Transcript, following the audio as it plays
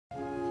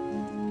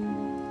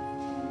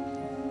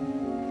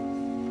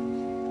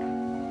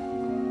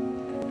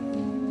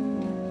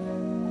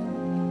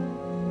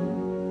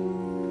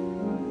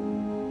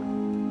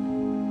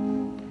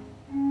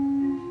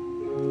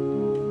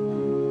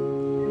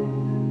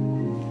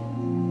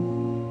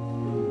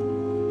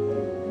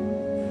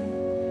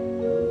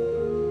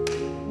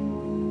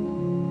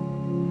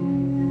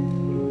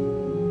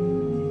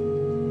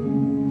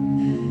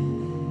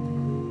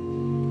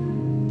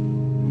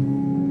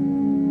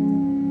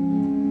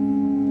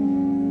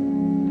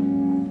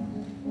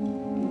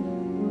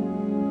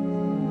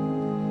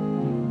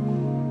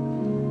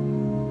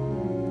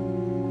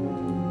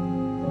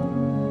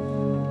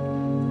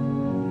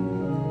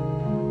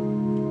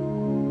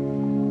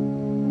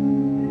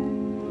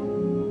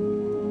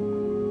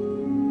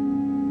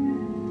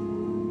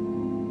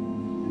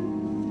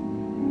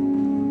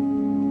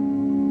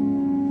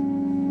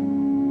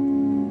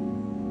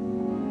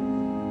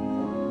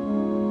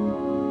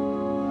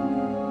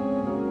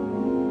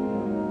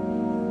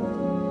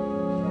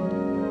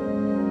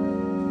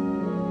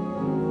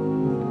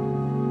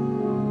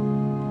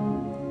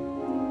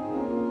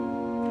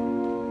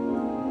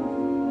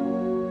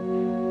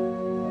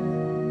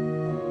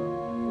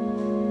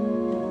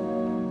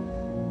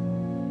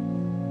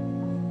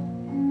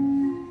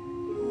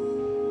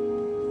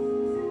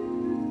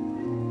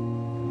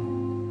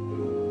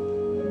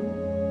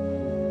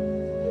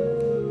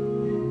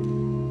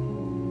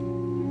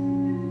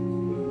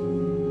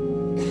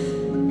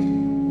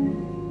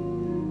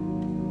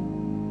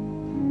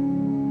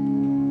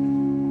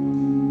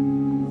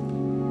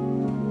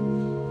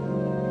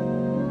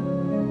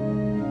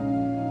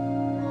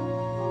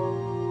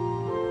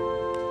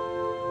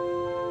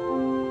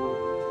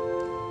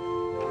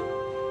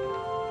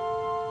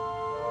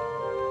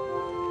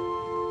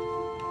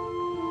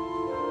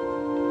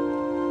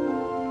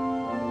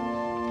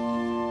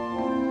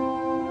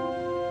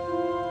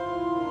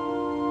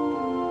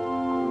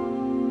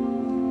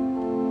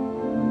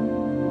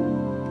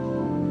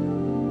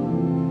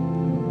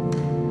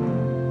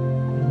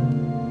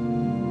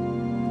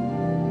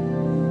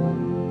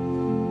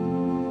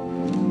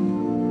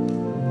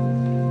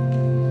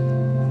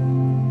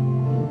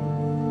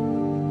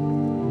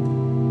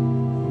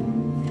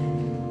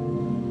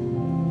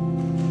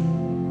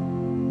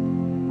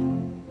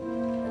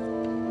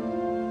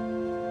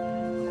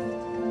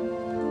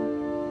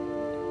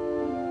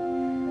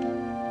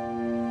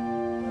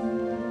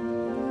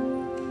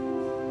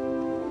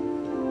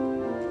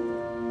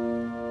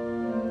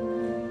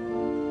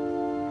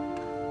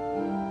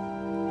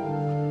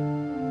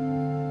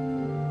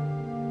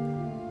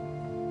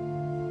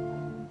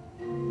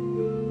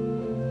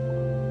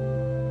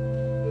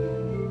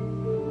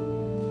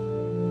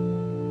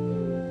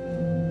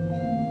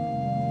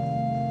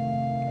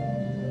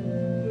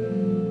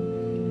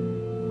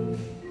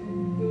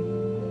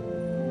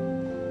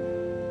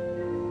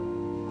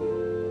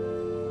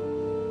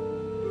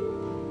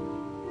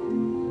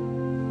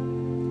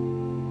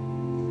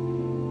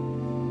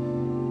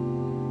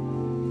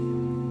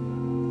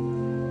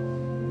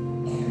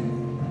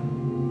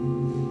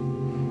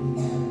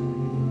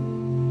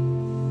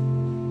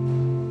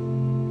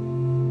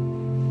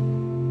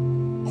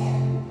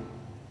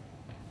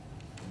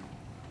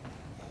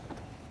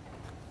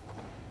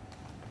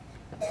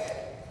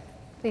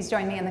Please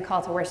join me in the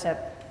call to worship.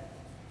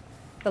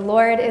 The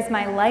Lord is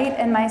my light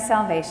and my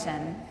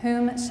salvation.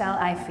 Whom shall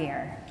I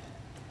fear?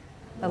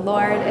 The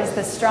Lord is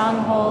the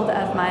stronghold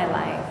of my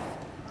life.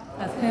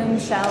 Of whom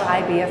shall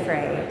I be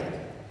afraid?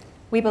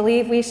 We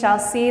believe we shall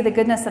see the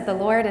goodness of the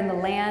Lord in the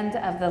land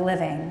of the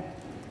living.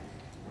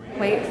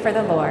 Wait for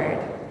the Lord.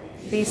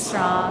 Be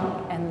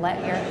strong and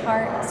let your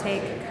heart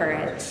take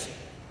courage.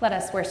 Let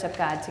us worship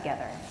God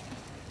together.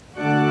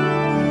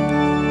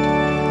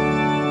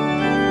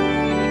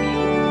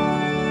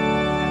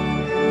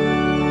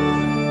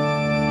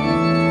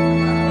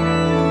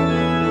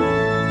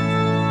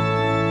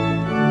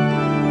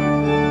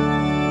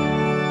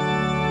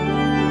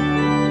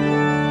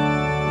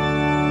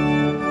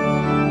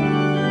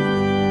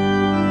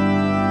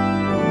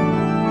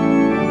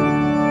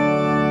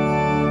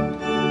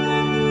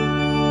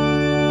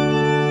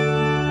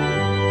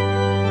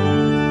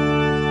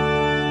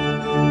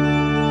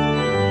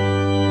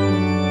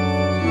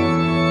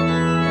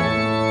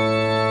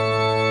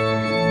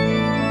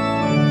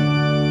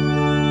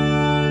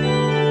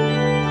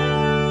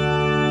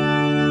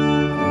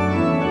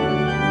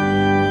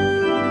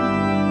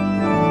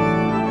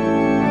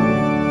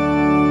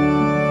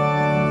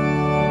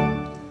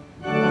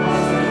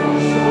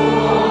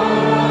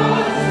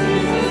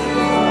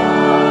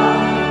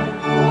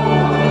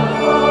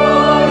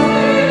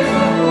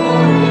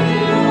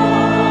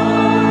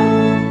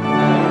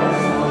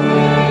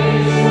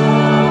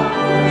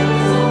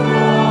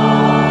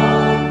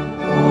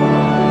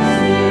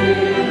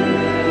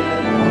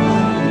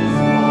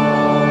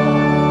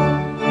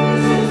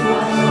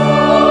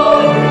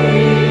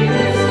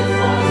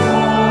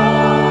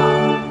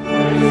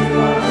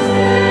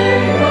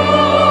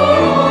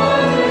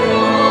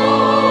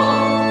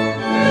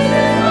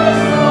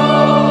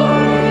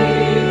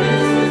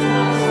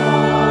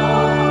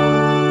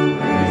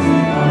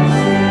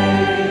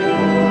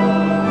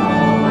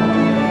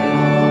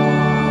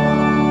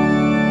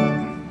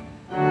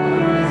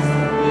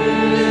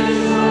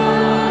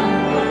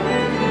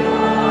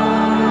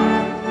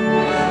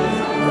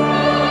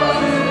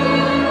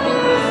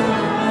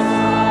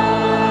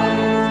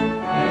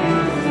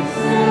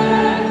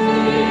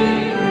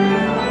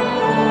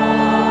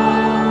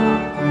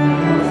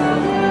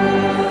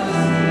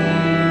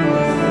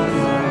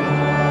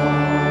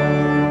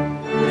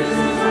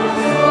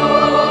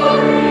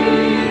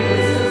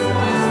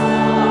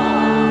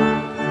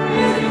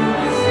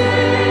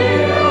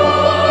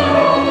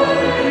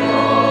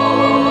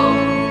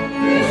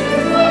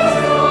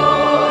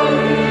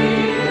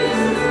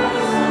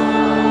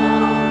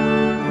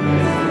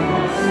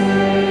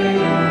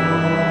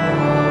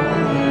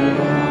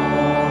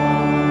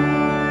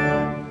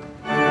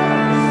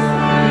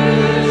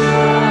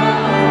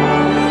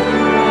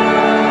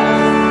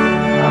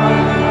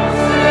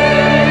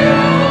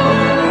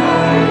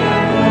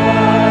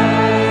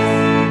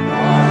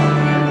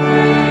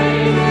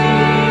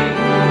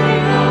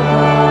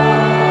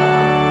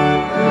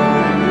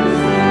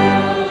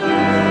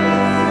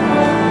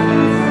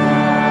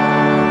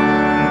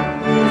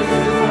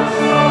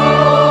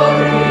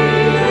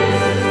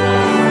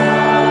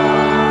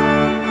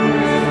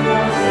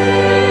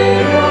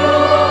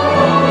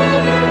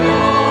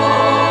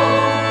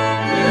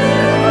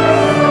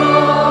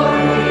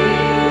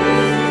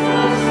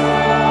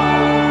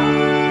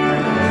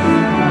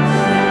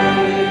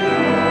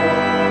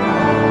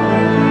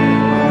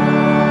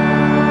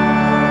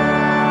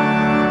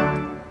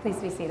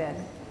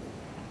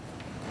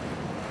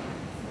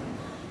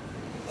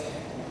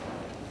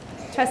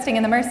 Trusting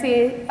in the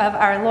mercy of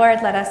our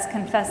Lord, let us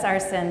confess our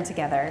sin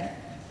together.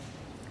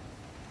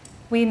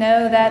 We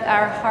know that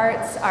our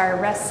hearts are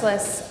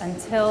restless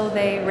until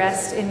they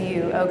rest in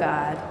you, O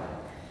God.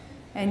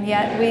 And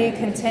yet we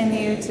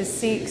continue to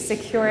seek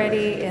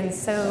security in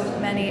so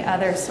many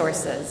other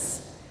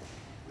sources.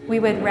 We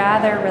would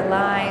rather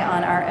rely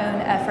on our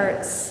own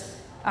efforts,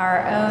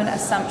 our own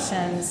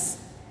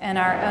assumptions, and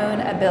our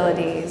own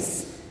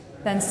abilities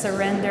than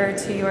surrender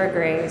to your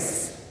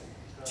grace,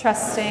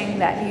 trusting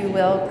that you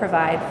will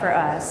provide for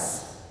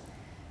us.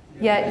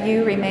 Yet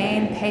you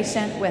remain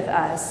patient with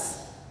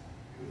us.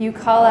 You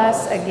call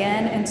us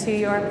again into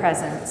your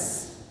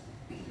presence.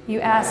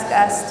 You ask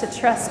us to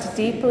trust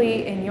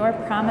deeply in your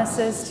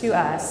promises to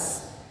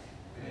us,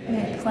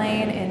 made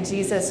plain in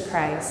Jesus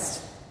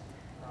Christ.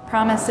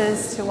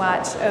 Promises to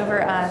watch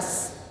over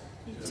us,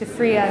 to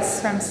free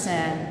us from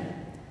sin,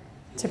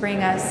 to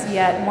bring us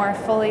yet more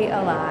fully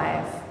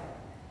alive,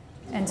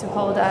 and to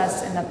hold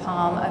us in the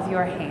palm of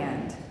your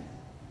hand.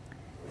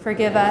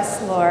 Forgive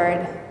us,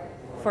 Lord,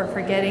 for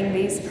forgetting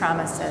these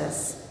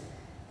promises,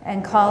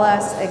 and call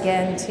us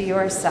again to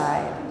your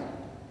side,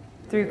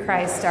 through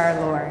Christ our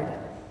Lord.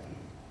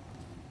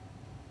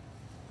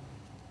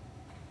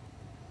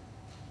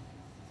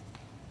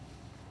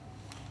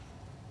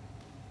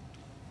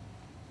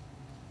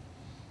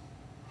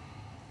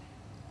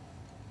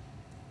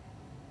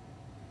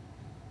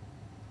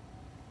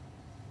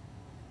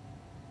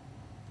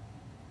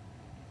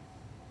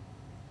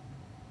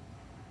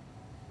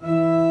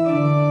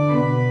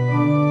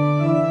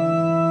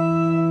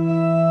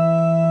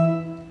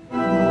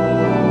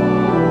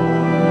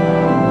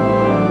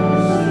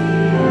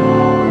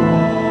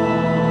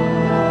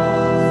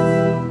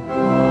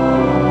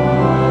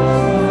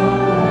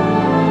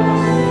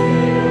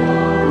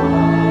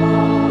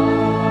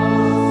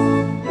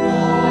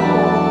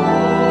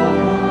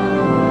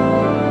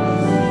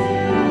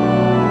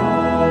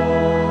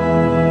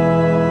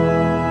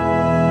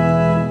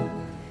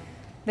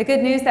 The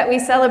good news that we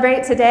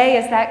celebrate today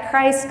is that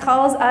Christ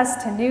calls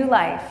us to new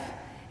life,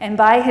 and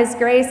by his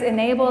grace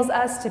enables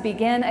us to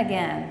begin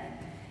again,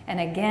 and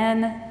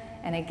again,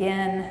 and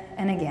again,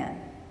 and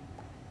again.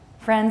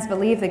 Friends,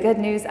 believe the good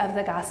news of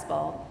the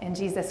gospel. In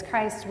Jesus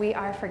Christ, we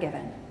are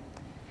forgiven.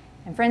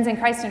 And friends in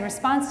Christ, in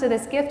response to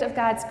this gift of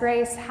God's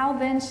grace, how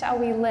then shall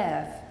we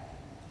live?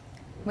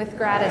 With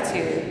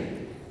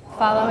gratitude,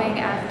 following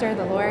after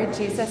the Lord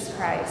Jesus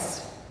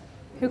Christ,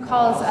 who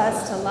calls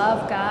us to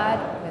love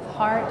God with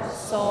heart,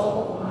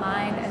 soul,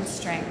 mind, and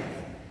strength,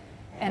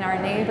 and our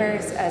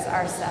neighbors as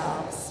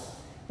ourselves.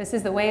 This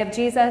is the way of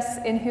Jesus,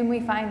 in whom we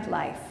find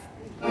life.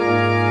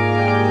 Morning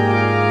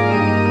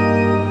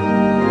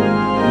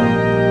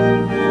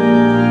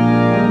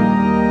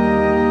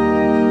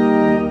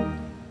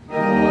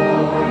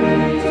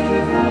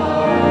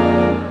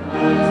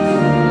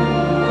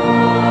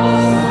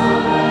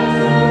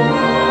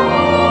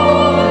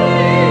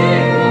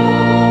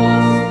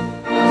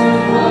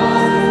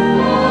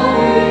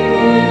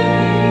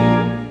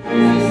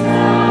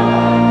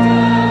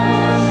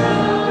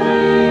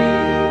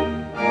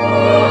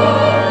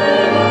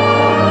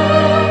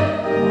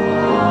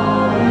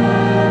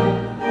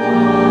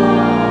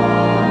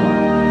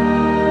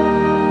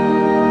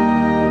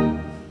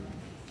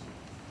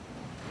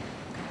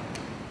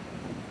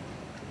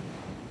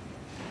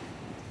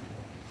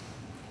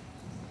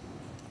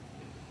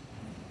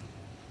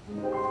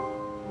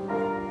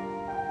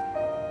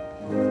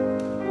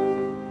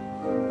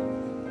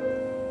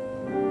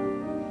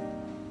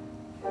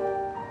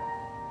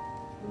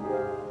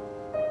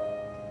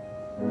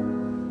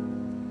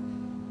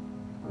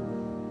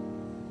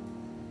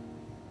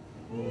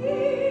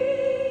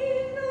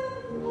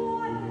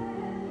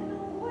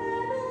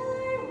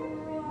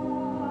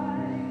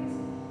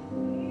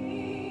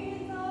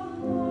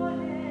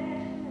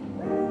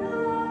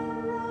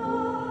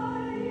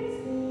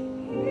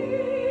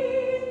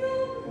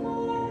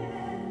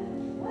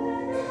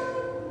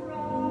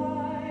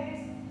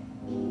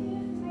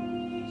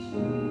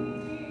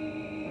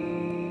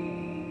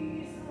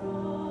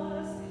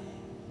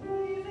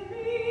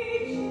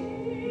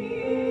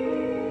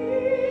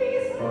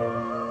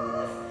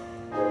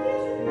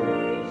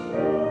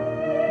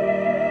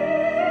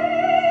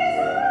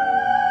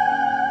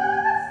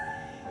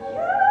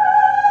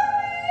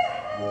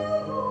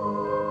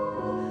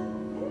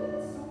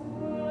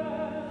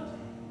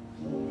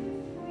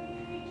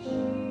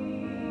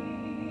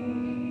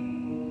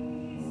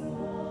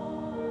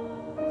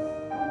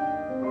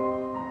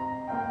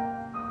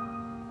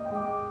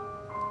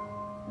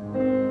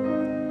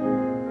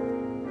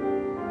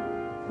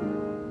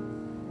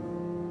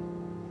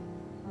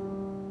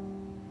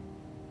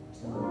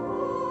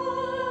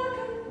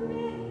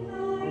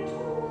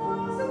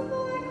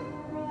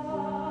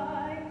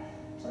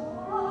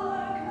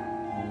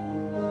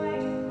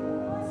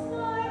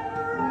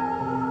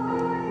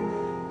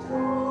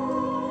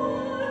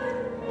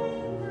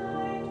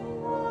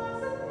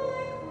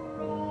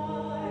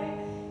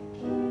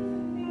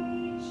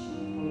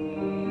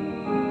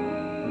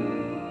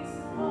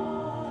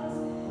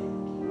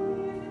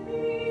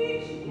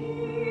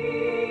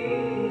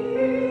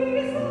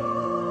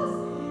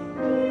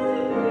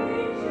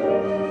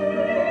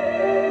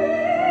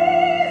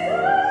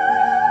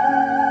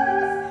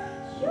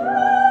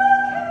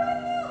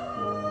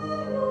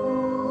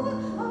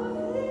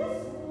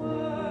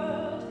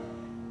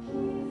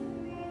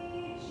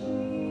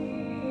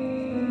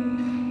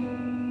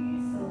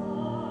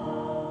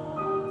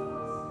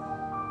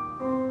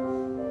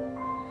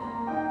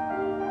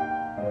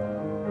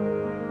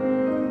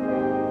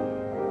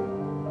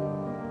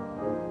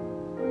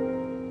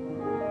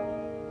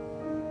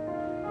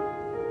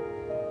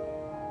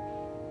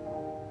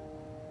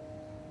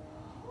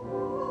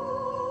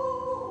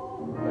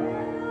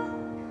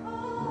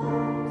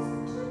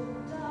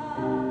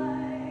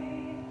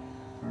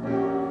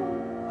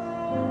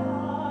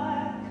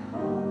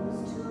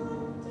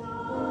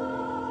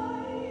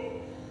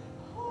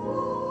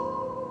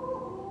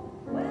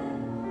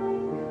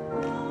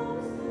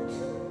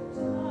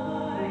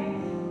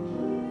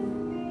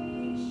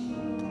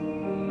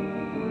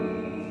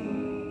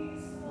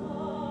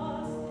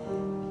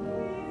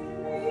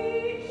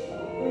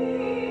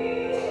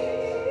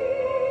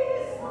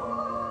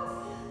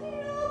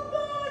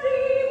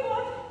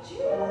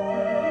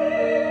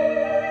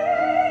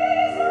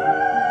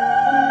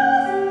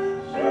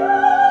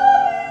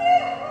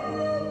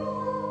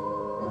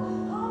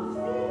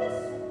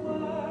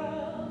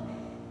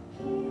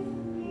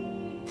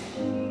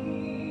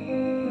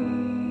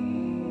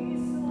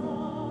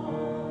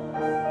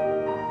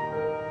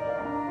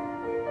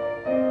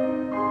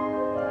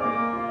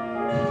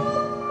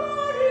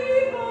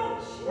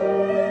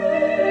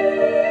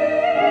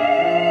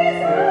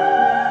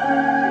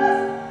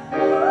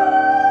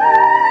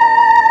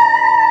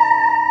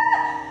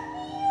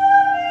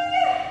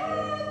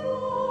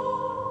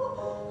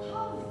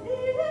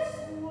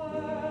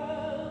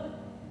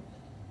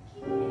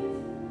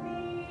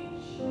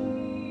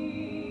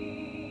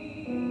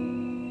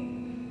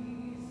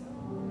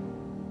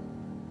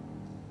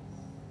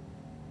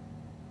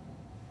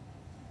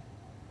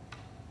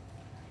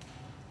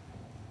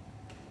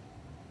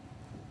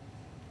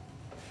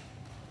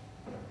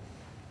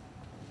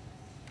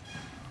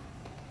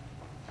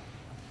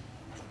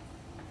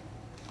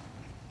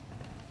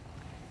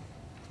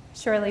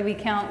Surely we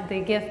count the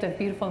gift of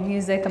beautiful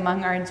music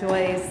among our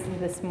joys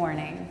this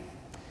morning.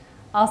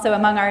 Also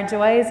among our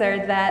joys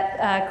are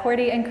that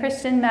Cordy and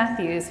Christian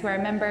Matthews, who are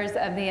members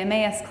of the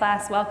Emmaus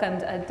class,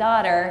 welcomed a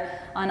daughter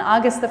on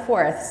August the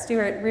 4th.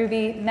 Stuart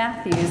Ruby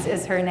Matthews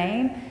is her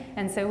name.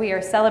 And so we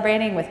are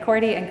celebrating with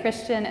Cordy and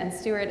Christian and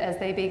Stuart as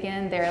they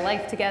begin their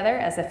life together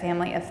as a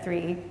family of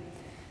 3.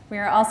 We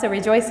are also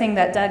rejoicing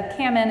that Doug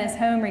Kamen is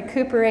home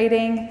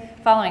recuperating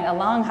following a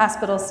long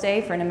hospital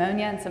stay for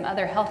pneumonia and some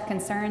other health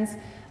concerns,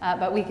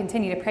 but we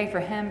continue to pray for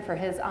him for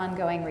his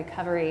ongoing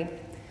recovery.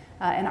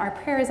 And our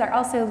prayers are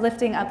also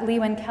lifting up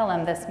Lewin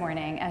Kellum this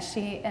morning as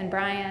she and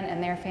Brian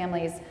and their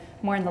families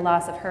mourn the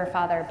loss of her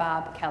father,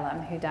 Bob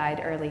Kellum, who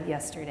died early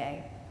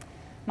yesterday.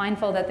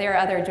 Mindful that there are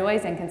other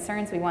joys and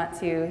concerns we want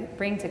to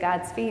bring to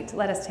God's feet,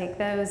 let us take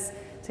those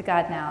to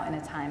God now in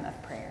a time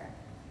of prayer.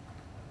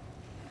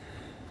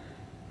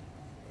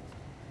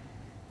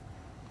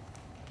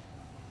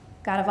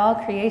 God of all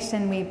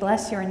creation, we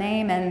bless your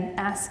name and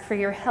ask for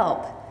your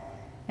help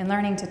in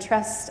learning to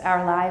trust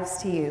our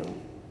lives to you,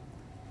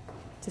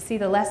 to see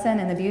the lesson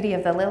in the beauty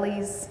of the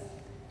lilies,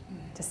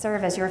 to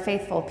serve as your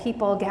faithful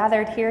people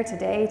gathered here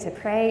today to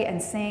pray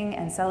and sing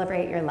and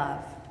celebrate your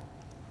love.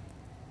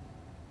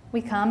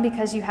 We come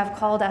because you have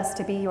called us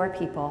to be your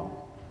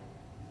people.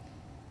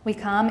 We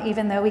come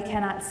even though we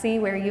cannot see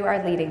where you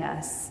are leading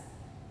us.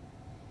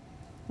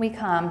 We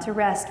come to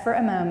rest for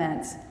a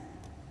moment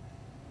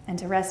and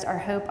to rest our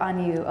hope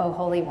on you, O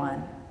Holy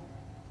One.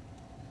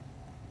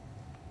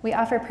 We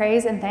offer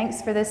praise and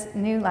thanks for this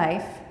new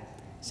life,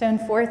 shown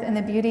forth in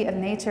the beauty of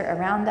nature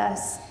around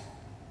us,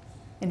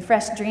 in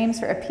fresh dreams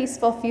for a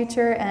peaceful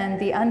future and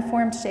the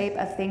unformed shape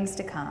of things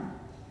to come.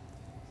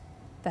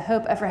 The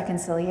hope of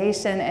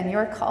reconciliation and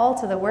your call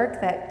to the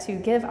work that to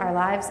give our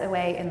lives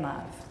away in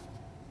love.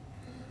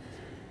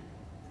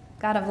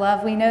 God of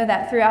love, we know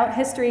that throughout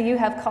history you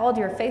have called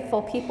your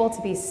faithful people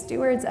to be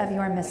stewards of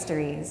your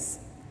mysteries,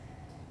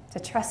 to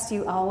trust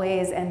you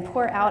always and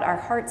pour out our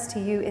hearts to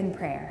you in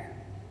prayer.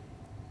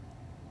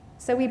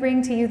 So we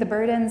bring to you the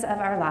burdens of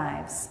our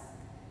lives,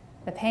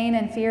 the pain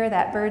and fear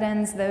that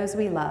burdens those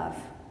we love,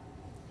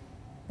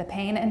 the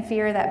pain and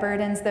fear that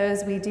burdens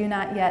those we do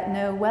not yet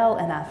know well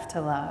enough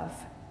to love.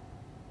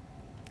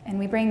 And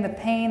we bring the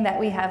pain that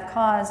we have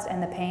caused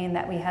and the pain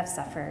that we have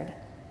suffered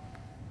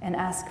and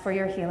ask for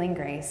your healing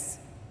grace.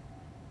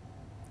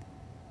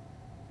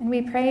 And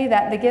we pray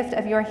that the gift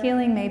of your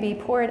healing may be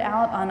poured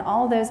out on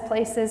all those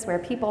places where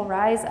people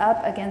rise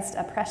up against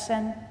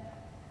oppression,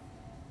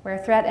 where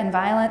threat and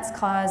violence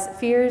cause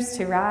fears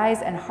to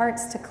rise and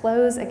hearts to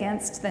close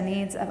against the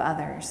needs of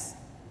others.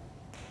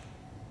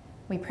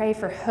 We pray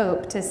for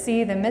hope to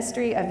see the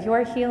mystery of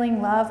your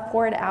healing love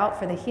poured out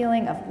for the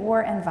healing of war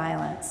and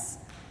violence,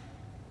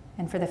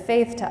 and for the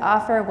faith to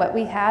offer what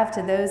we have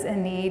to those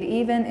in need,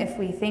 even if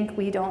we think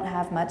we don't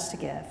have much to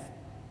give.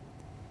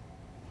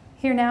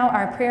 Hear now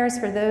our prayers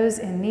for those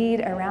in need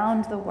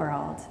around the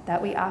world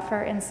that we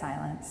offer in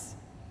silence.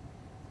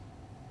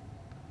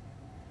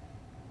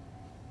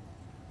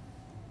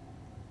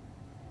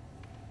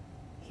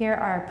 Hear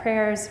our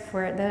prayers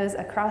for those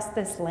across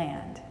this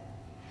land,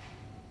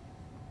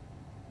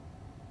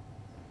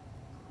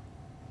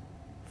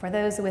 for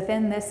those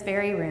within this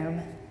very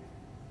room,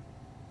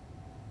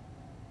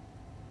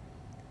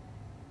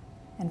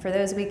 and for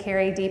those we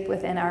carry deep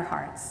within our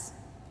hearts.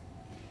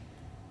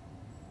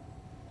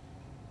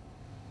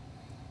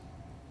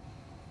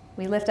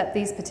 We lift up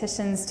these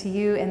petitions to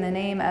you in the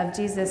name of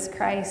Jesus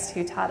Christ,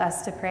 who taught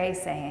us to pray,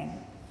 saying,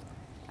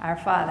 Our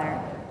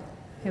Father,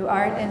 who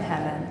art in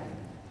heaven,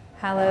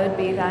 hallowed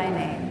be thy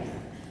name.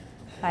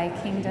 Thy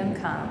kingdom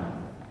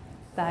come,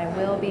 thy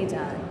will be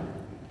done,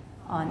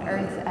 on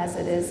earth as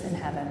it is in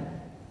heaven.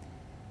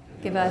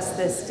 Give us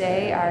this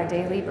day our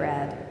daily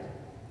bread,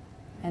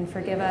 and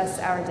forgive us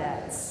our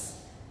debts,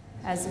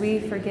 as we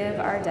forgive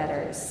our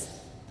debtors.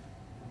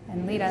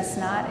 And lead us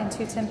not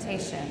into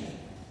temptation,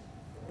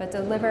 but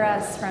deliver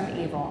us from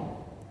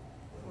evil.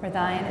 For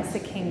thine is the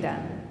kingdom,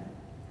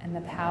 and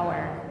the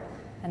power,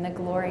 and the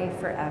glory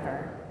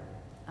forever.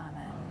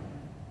 Amen.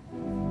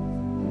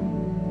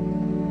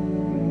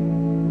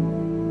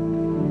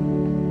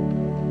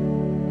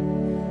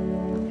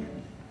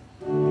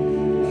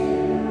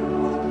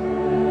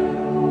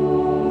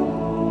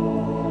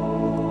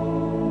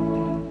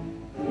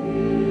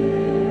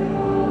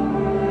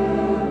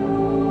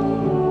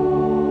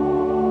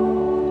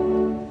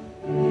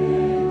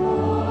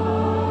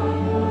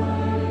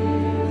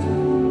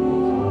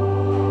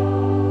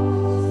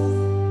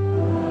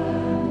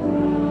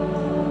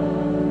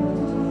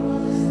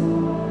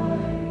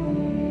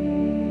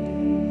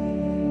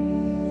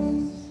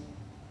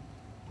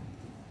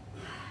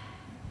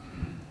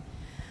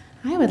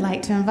 I would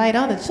like to invite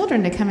all the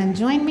children to come and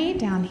join me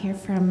down here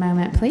for a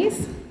moment,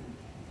 please.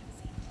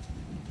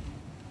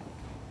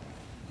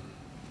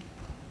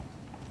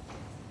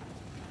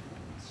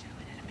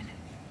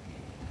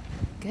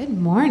 Good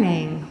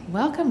morning.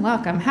 Welcome,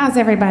 welcome. How's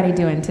everybody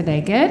doing today?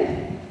 Good?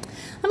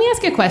 Let me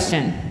ask you a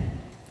question.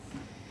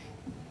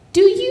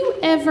 Do you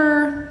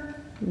ever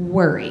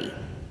worry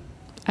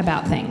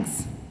about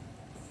things?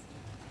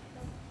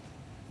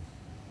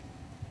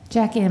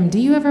 Jack M., do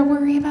you ever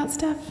worry about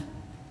stuff?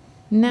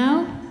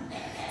 No?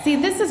 See,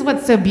 this is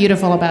what's so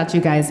beautiful about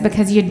you guys,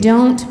 because you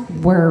don't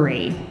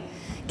worry.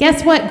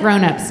 Guess what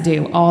grown-ups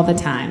do all the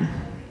time?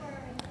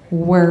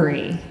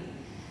 Worry.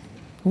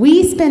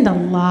 We spend a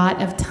lot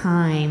of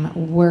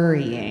time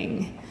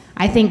worrying.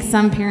 I think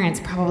some parents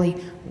probably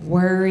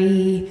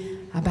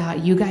worry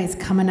about you guys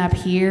coming up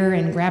here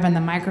and grabbing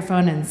the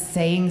microphone and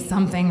saying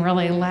something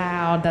really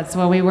loud. That's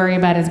what we worry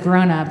about as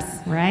grown-ups,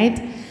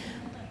 right?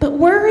 But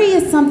worry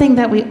is something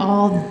that we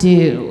all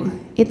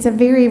do. It's a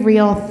very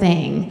real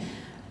thing.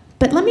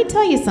 But let me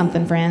tell you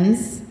something,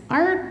 friends.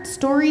 Our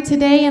story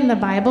today in the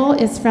Bible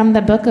is from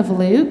the book of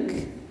Luke.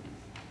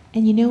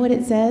 And you know what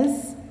it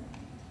says?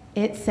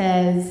 It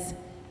says,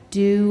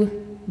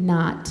 do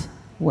not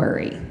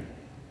worry.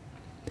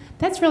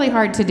 That's really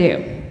hard to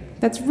do.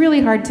 That's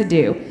really hard to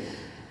do.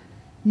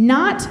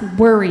 Not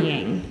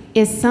worrying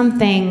is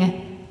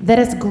something that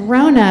as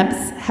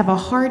grown-ups have a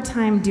hard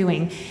time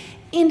doing.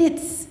 And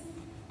it's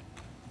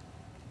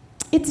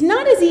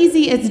not as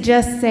easy as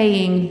just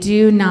saying,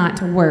 do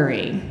not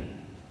worry.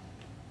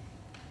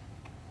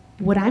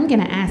 What I'm going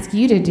to ask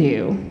you to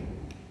do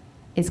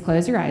is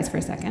close your eyes for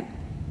a second.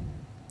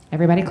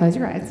 Everybody close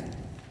your eyes.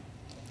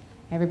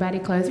 Everybody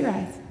close your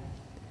eyes.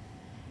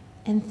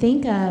 And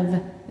think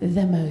of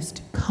the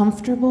most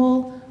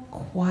comfortable,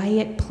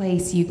 quiet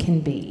place you can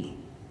be.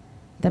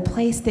 The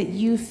place that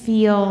you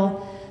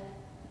feel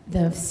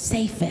the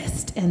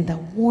safest and the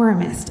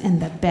warmest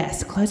and the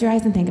best. Close your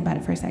eyes and think about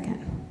it for a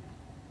second.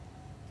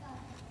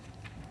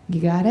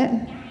 You got it?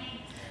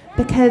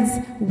 Because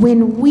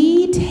when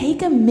we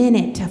take a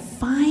minute to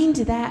find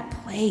that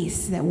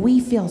place that we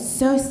feel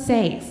so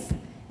safe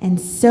and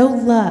so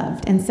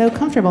loved and so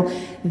comfortable,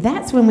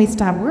 that's when we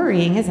stop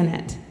worrying, isn't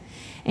it?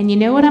 And you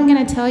know what I'm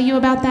going to tell you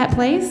about that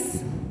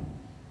place?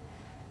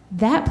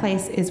 That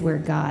place is where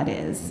God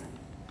is.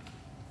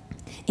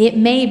 It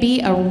may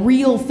be a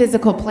real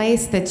physical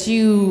place that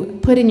you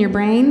put in your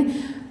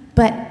brain,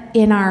 but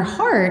in our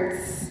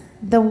hearts,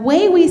 the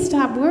way we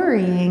stop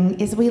worrying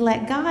is we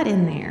let God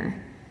in there.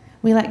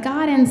 We let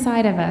God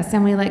inside of us,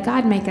 and we let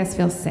God make us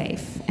feel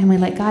safe, and we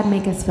let God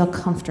make us feel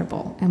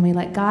comfortable, and we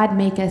let God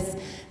make us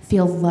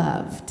feel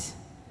loved.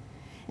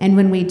 And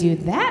when we do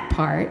that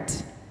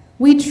part,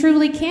 we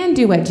truly can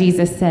do what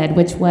Jesus said,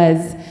 which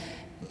was,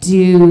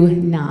 do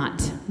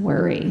not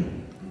worry.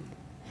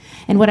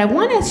 And what I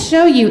want to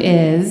show you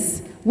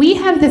is, we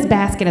have this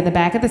basket at the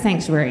back of the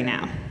sanctuary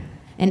now.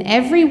 And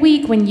every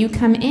week when you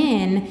come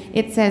in,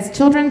 it says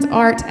children's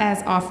art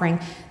as offering.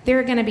 There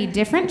are going to be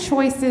different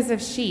choices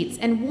of sheets.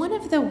 And one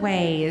of the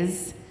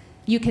ways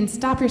you can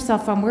stop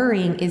yourself from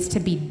worrying is to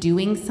be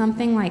doing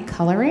something like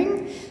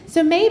coloring.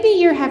 So maybe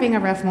you're having a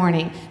rough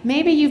morning.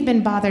 Maybe you've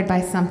been bothered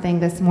by something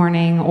this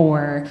morning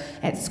or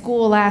at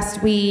school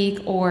last week,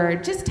 or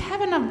just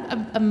having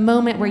a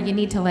moment where you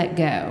need to let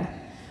go.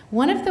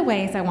 One of the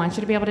ways I want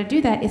you to be able to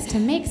do that is to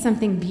make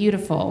something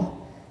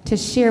beautiful to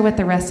share with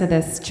the rest of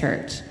this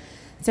church.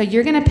 So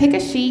you're going to pick a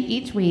sheet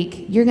each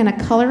week, you're going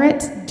to color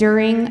it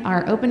during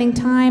our opening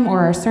time or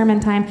our sermon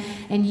time,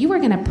 and you are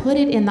going to put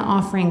it in the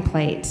offering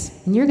plate,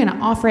 and you're going to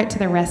offer it to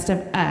the rest of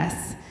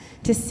us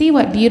to see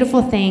what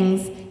beautiful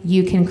things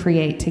you can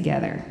create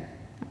together,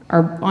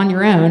 or on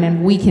your own,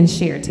 and we can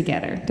share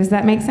together. Does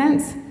that make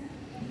sense?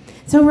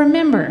 So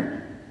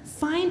remember,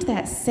 find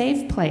that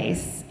safe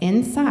place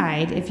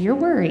inside, if you're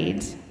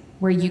worried,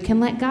 where you can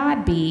let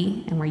God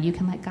be and where you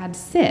can let God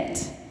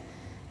sit.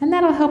 And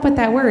that'll help with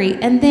that worry.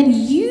 And then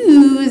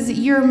use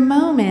your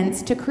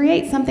moments to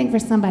create something for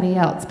somebody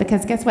else.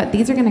 Because guess what?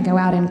 These are going to go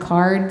out in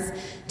cards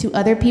to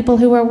other people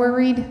who are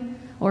worried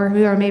or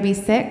who are maybe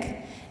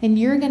sick. And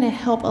you're going to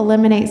help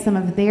eliminate some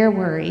of their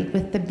worry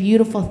with the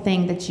beautiful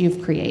thing that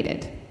you've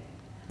created.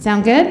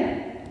 Sound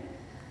good?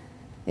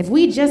 If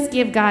we just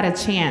give God a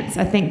chance,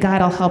 I think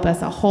God will help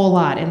us a whole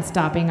lot in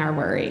stopping our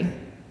worry.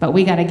 But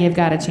we got to give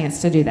God a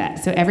chance to do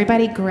that. So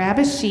everybody grab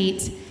a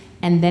sheet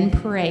and then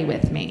pray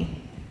with me.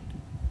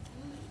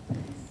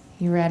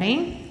 You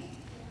ready?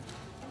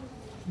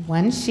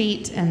 One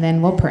sheet, and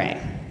then we'll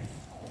pray.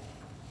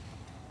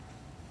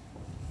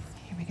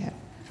 Here we go.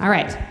 All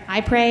right. I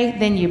pray,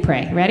 then you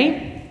pray.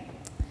 Ready?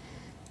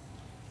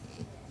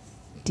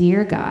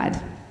 Dear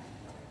God,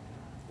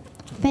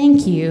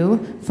 thank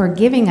you for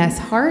giving us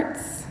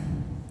hearts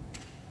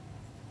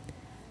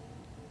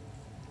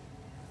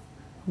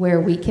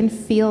where we can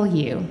feel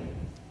you.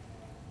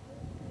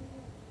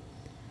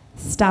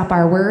 Stop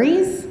our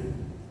worries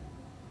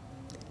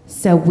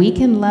so we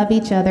can love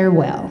each other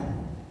well.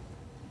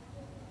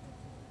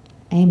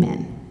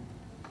 Amen.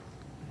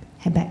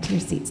 Head back to your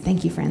seats.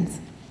 Thank you, friends.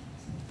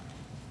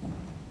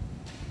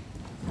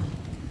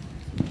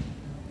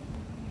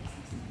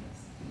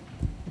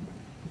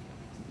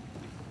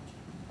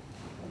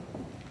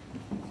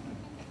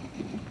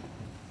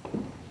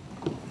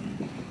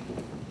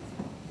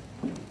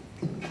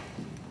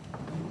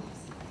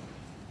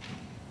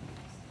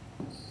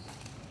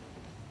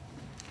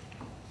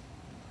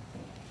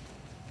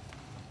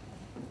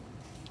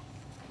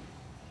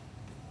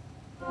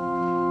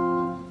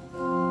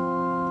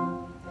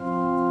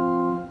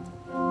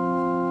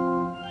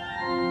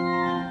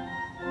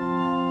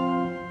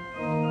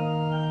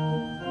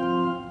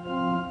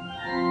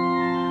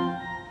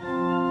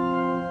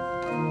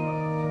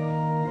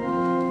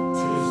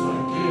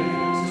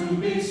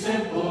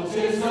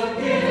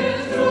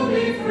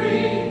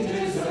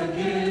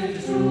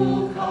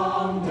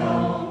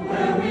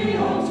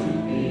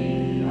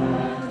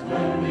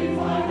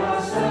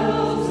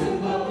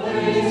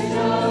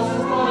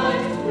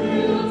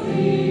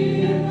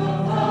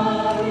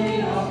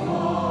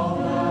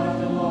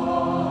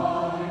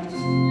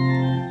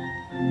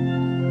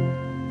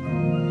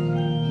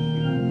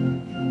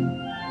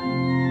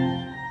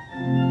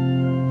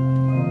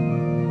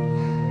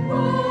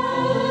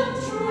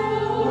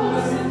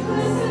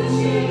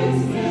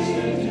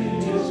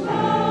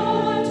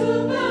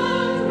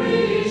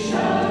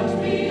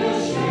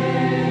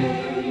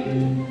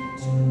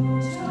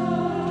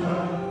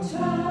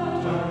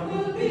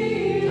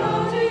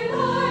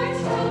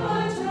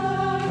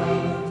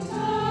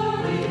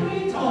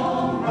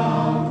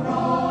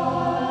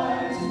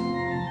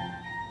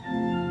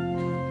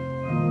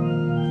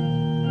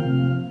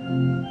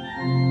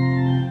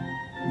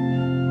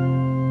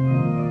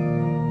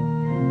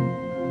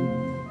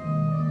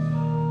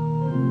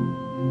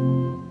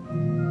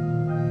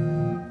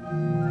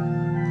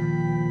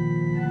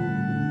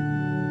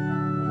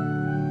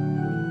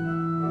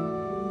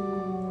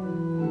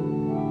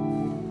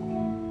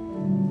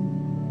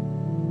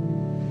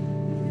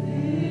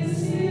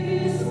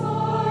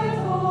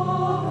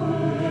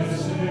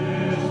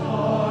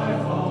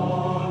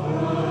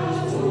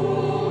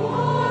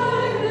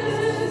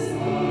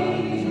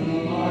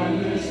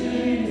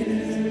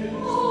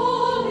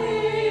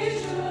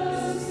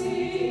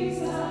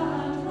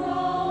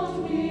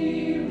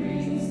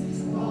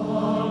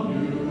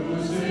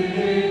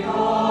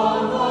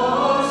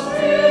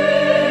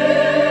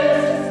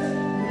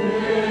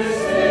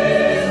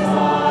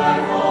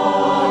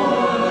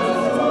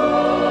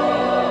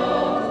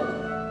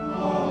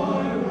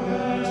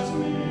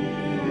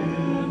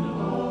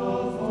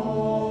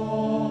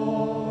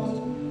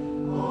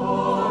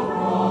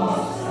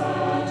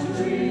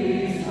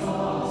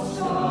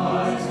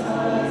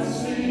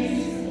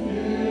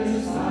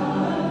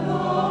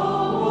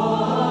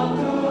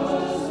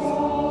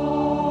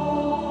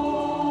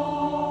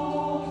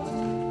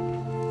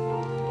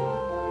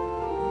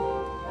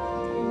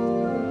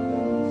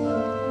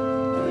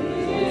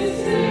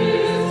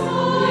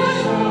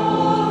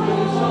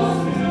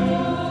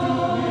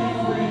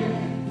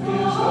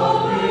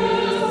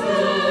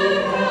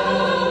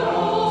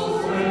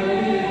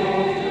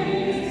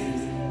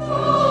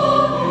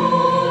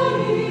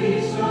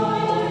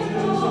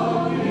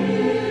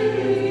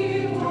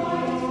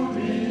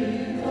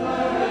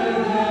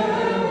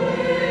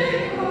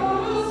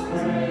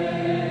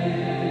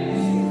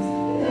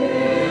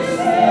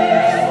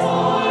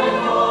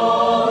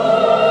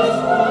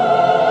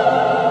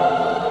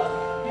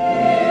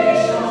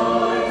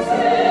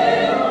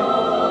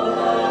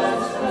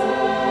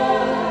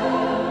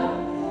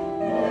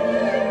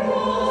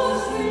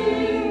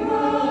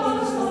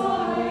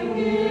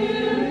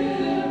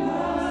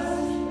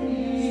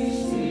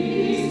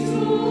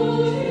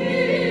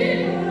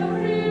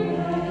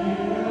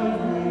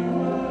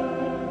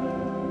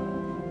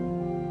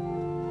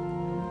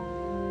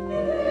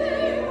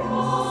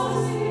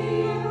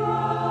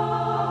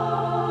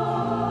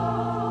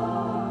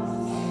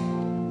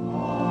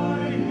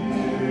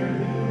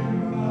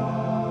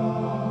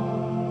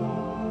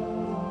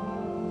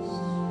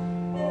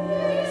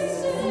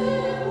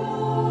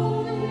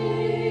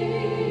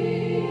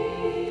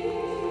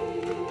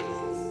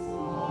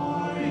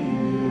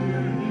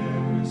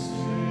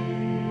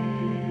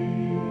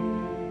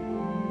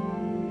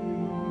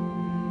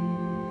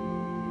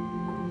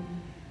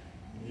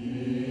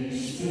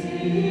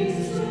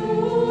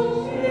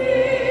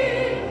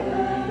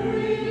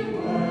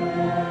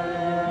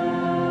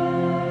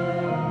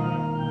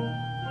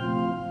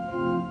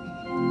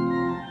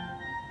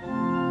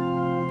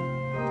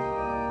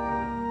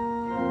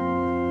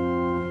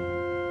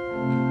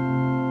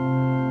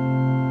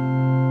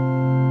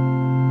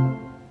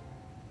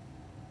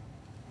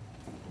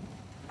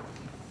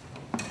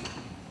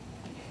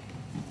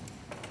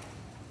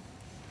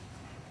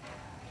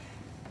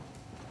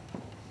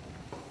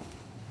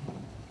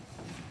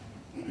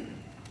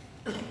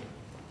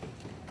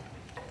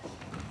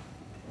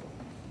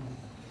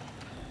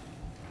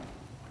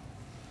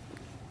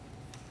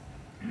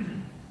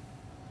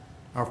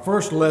 Our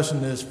first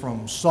lesson is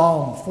from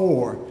Psalm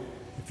 4.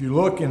 If you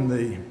look in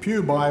the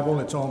Pew Bible,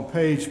 it's on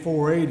page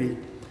 480,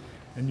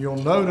 and you'll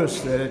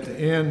notice that at the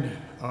end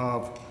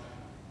of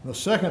the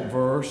second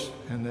verse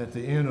and at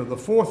the end of the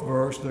fourth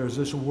verse, there's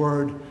this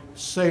word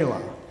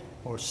Selah,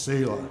 or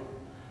Selah.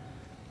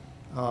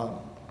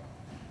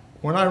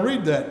 When I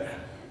read that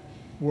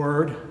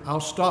word, I'll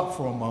stop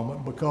for a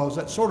moment because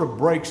that sort of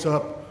breaks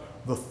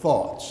up the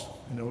thoughts,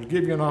 and it will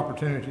give you an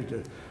opportunity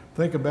to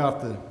think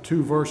about the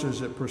two verses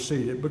that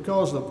precede it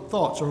because the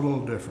thoughts are a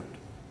little different.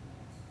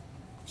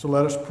 So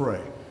let us pray.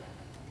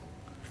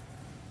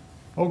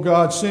 Oh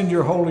God, send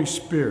your Holy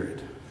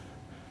Spirit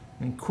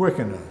and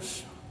quicken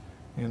us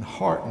in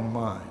heart and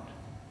mind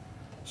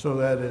so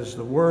that as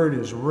the word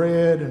is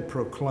read and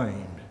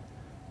proclaimed,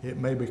 it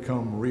may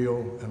become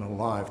real and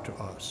alive to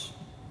us.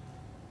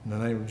 In the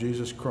name of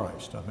Jesus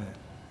Christ, amen.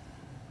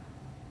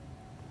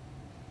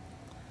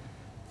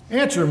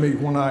 Answer me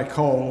when I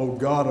call, O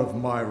God of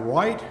my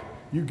right.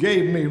 You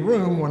gave me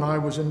room when I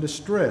was in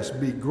distress.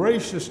 Be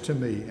gracious to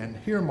me and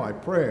hear my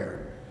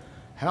prayer.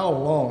 How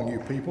long, you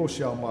people,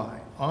 shall my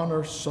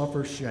honor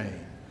suffer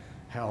shame?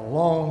 How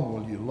long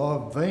will you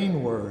love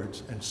vain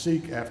words and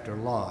seek after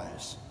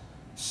lies?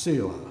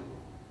 Selah.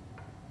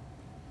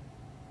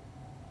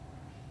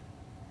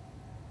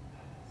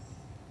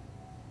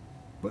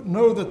 But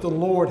know that the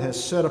Lord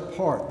has set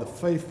apart the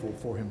faithful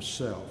for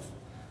himself.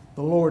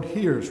 The Lord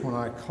hears when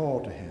I call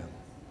to him.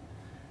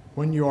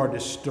 When you are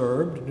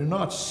disturbed, do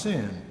not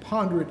sin.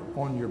 Ponder it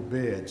on your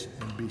beds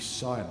and be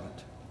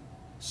silent.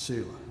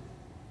 Selah.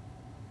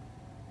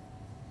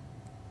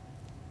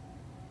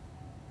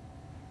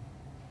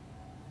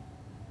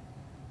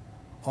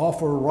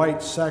 Offer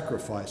right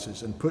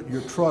sacrifices and put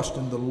your trust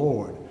in the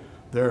Lord.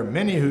 There are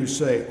many who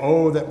say,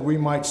 "Oh, that we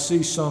might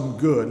see some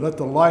good. Let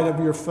the light of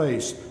your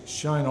face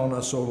shine on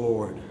us, O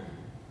Lord."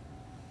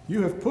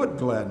 You have put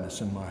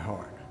gladness in my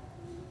heart,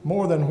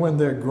 more than when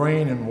their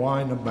grain and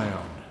wine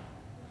abound.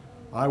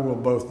 I will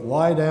both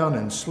lie down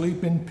and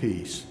sleep in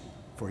peace,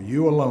 for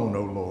you alone,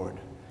 O Lord,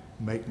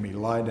 make me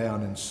lie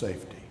down in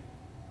safety.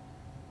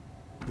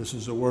 This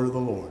is the word of the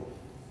Lord.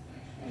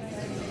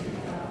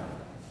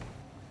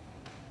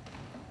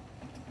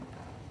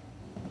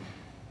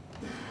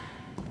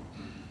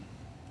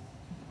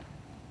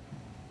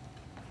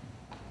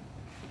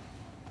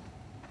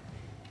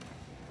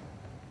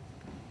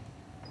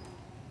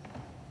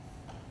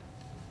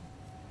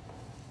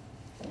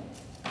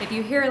 If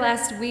you were here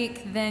last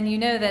week, then you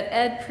know that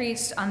Ed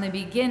preached on the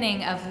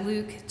beginning of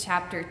Luke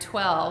chapter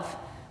 12,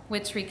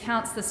 which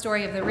recounts the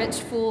story of the rich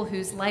fool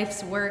whose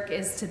life's work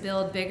is to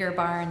build bigger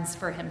barns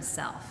for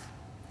himself.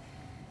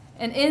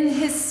 And in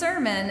his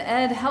sermon,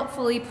 Ed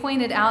helpfully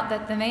pointed out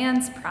that the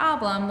man's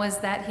problem was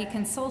that he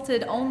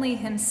consulted only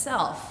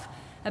himself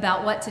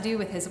about what to do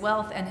with his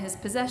wealth and his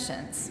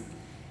possessions.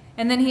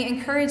 And then he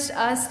encouraged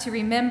us to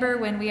remember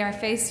when we are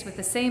faced with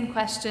the same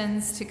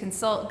questions to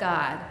consult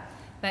God,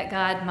 that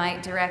God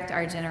might direct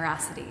our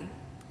generosity.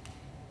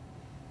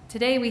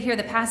 Today we hear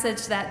the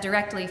passage that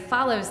directly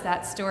follows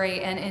that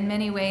story and in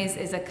many ways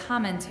is a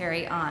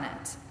commentary on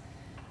it.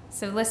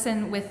 So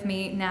listen with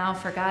me now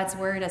for God's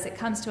word as it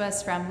comes to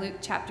us from Luke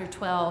chapter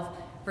 12,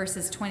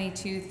 verses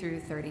 22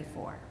 through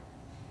 34.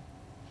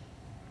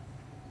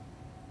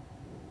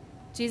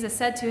 Jesus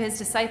said to his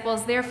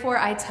disciples, "Therefore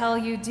I tell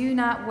you, do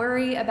not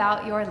worry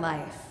about your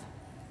life,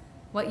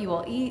 what you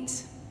will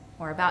eat,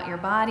 or about your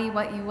body,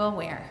 what you will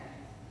wear.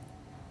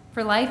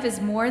 For life is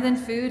more than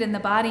food, and the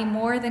body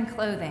more than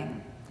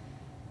clothing.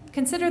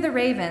 Consider the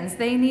ravens.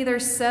 They neither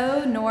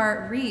sow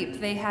nor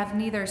reap. They have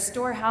neither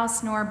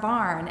storehouse nor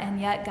barn,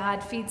 and yet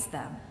God feeds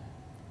them.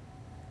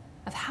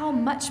 Of how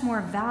much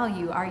more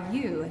value are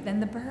you than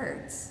the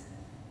birds?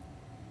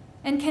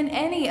 And can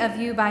any of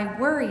you, by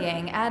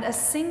worrying, add a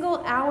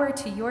single hour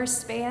to your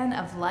span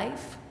of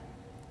life?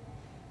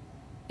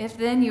 If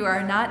then you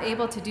are not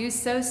able to do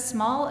so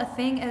small a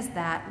thing as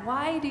that,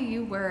 why do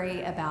you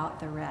worry about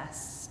the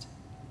rest?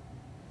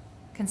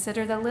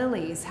 Consider the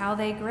lilies, how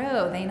they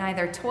grow. They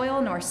neither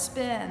toil nor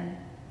spin.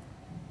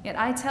 Yet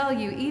I tell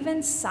you,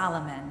 even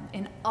Solomon,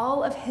 in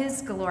all of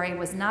his glory,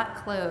 was not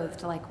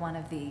clothed like one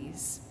of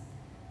these.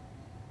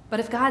 But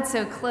if God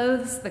so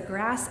clothes the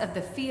grass of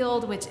the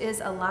field, which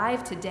is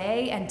alive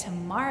today and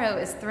tomorrow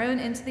is thrown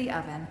into the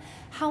oven,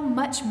 how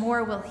much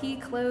more will he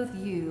clothe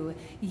you,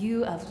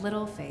 you of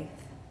little faith?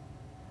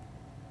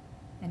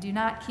 And do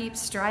not keep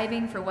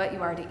striving for what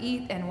you are to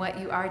eat and what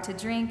you are to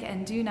drink,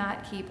 and do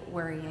not keep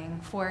worrying,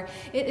 for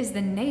it is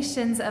the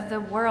nations of the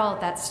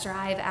world that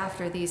strive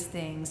after these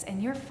things,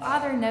 and your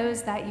Father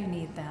knows that you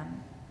need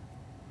them.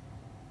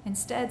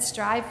 Instead,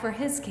 strive for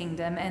his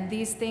kingdom, and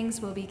these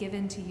things will be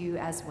given to you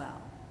as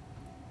well.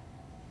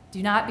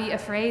 Do not be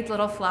afraid,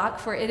 little flock,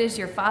 for it is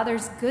your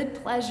Father's good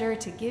pleasure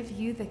to give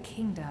you the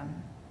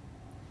kingdom.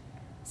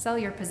 Sell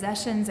your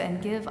possessions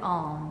and give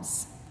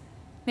alms.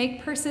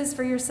 Make purses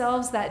for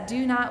yourselves that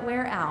do not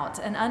wear out,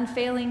 an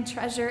unfailing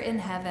treasure in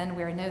heaven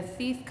where no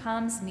thief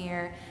comes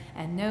near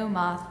and no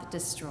moth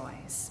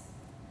destroys.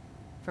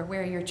 For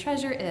where your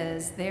treasure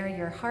is, there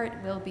your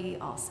heart will be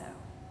also."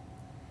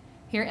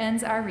 Here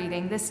ends our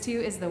reading. This too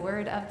is the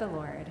word of the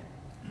Lord.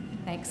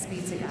 Thanks be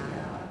to God.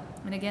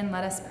 And again,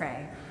 let us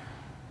pray.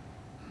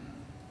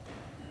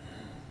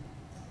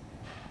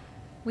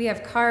 We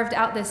have carved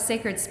out this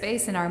sacred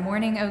space in our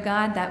morning, O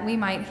God, that we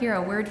might hear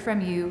a word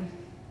from you,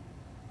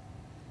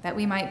 that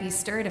we might be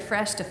stirred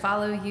afresh to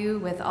follow you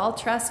with all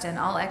trust and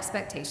all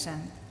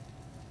expectation.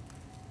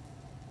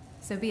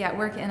 So be at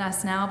work in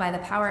us now by the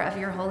power of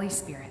your Holy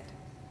Spirit,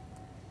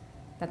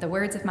 that the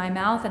words of my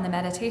mouth and the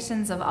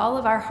meditations of all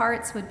of our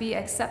hearts would be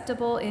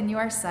acceptable in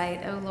your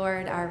sight, O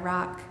Lord, our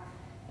rock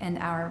and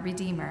our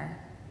Redeemer.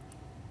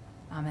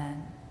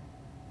 Amen.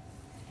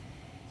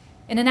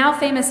 In a now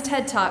famous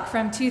TED Talk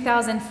from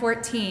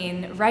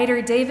 2014, writer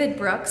David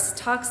Brooks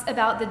talks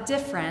about the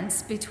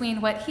difference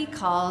between what he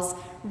calls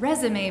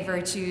resume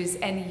virtues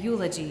and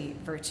eulogy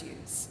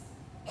virtues.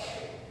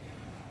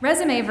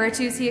 Resume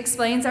virtues, he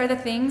explains, are the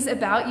things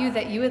about you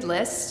that you would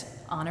list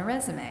on a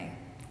resume.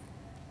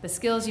 The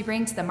skills you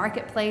bring to the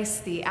marketplace,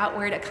 the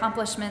outward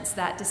accomplishments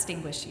that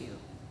distinguish you.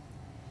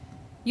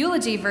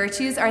 Eulogy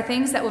virtues are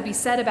things that will be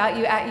said about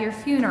you at your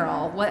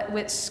funeral,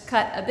 which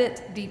cut a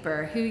bit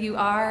deeper. Who you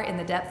are in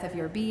the depth of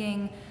your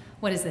being,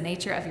 what is the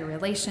nature of your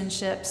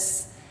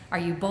relationships, are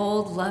you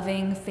bold,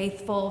 loving,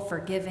 faithful,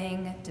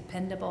 forgiving,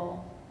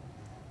 dependable?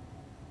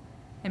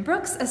 And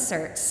Brooks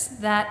asserts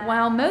that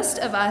while most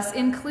of us,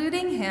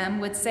 including him,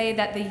 would say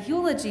that the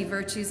eulogy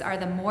virtues are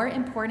the more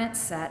important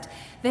set,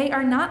 they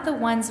are not the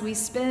ones we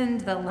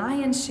spend the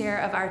lion's share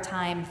of our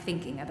time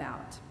thinking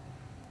about.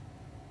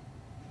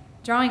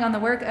 Drawing on the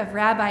work of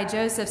Rabbi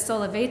Joseph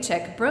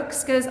Soloveitchik,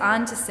 Brooks goes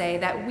on to say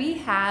that we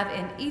have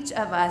in each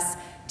of us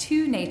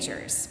two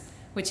natures,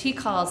 which he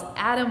calls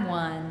Adam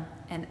 1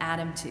 and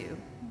Adam 2.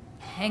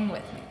 Hang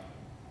with me.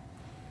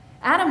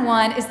 Adam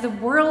 1 is the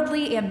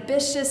worldly,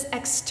 ambitious,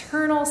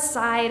 external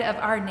side of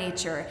our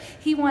nature.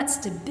 He wants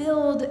to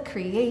build,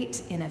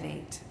 create,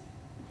 innovate.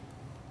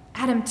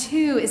 Adam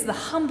 2 is the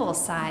humble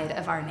side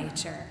of our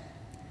nature.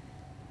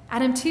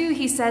 Adam 2,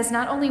 he says,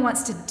 not only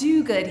wants to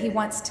do good, he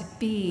wants to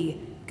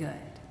be good.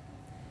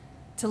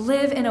 To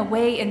live in a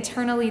way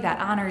internally that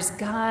honors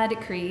God,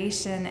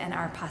 creation, and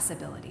our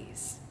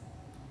possibilities.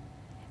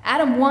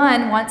 Adam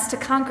 1 wants to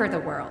conquer the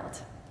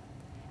world.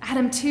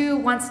 Adam 2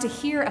 wants to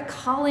hear a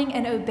calling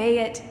and obey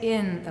it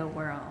in the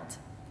world.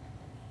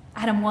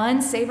 Adam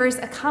 1 savors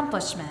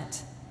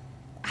accomplishment.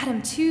 Adam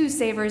 2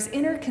 savors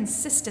inner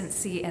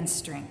consistency and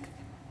strength.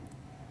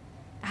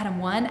 Adam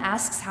 1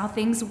 asks how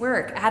things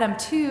work. Adam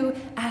 2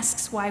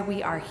 asks why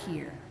we are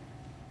here.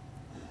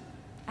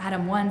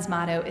 Adam 1's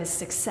motto is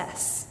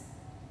success.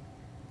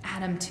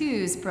 Adam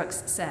 2's,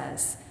 Brooks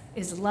says,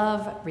 is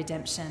love,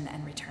 redemption,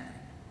 and return.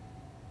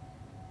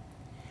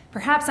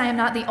 Perhaps I am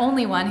not the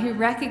only one who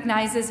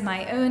recognizes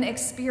my own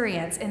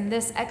experience in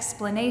this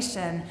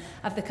explanation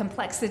of the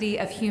complexity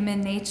of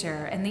human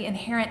nature and the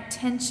inherent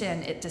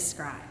tension it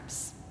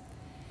describes.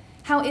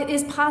 How it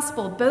is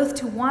possible both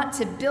to want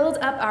to build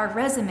up our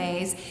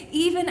resumes,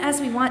 even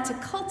as we want to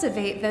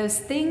cultivate those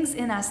things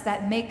in us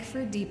that make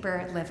for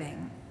deeper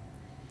living.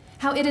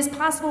 How it is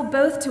possible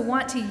both to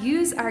want to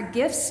use our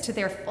gifts to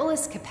their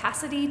fullest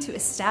capacity to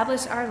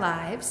establish our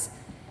lives,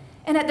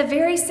 and at the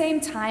very same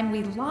time,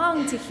 we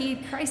long to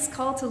heed Christ's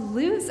call to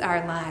lose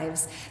our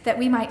lives that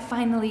we might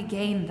finally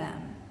gain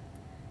them,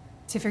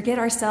 to forget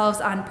ourselves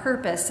on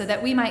purpose so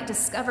that we might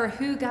discover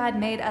who God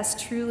made us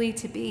truly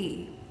to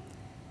be,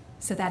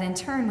 so that in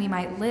turn we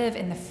might live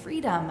in the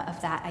freedom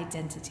of that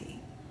identity.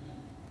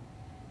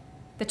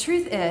 The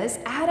truth is,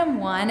 Adam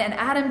 1 and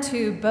Adam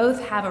 2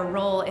 both have a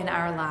role in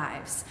our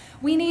lives.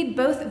 We need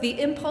both the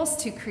impulse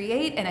to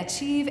create and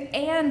achieve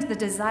and the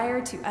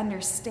desire to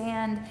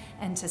understand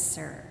and to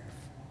serve.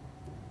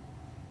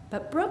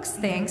 But Brooks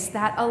thinks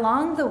that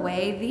along the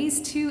way, these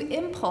two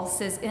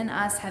impulses in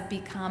us have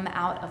become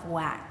out of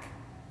whack.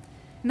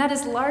 And that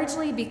is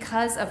largely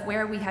because of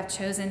where we have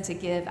chosen to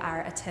give our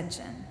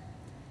attention.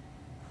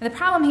 And the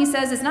problem, he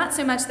says, is not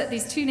so much that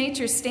these two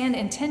natures stand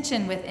in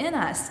tension within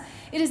us.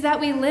 It is that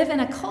we live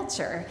in a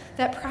culture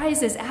that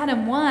prizes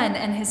Adam 1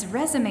 and his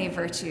resume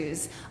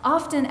virtues,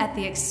 often at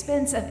the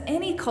expense of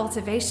any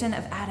cultivation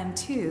of Adam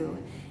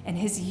 2 and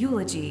his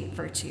eulogy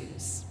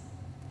virtues.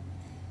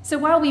 So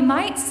while we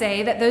might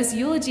say that those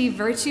eulogy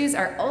virtues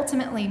are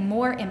ultimately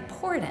more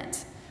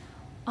important,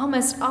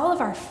 almost all of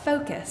our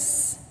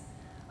focus,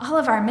 all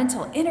of our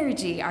mental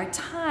energy, our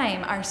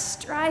time, our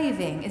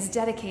striving is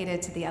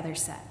dedicated to the other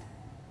set.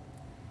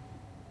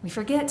 We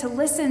forget to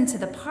listen to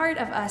the part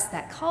of us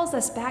that calls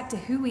us back to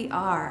who we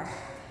are,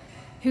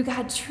 who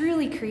God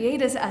truly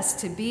created us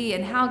to be,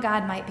 and how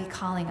God might be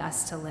calling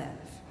us to live.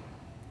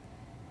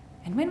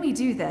 And when we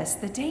do this,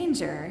 the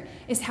danger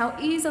is how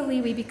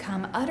easily we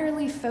become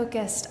utterly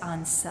focused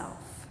on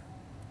self,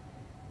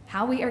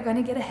 how we are going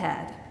to get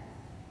ahead,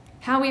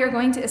 how we are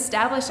going to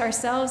establish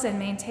ourselves and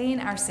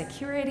maintain our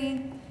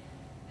security,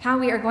 how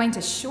we are going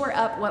to shore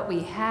up what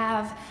we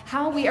have,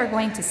 how we are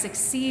going to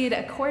succeed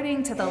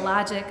according to the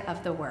logic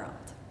of the world.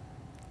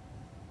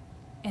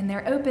 And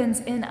there opens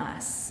in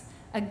us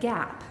a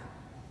gap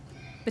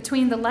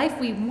between the life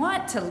we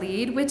want to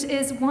lead, which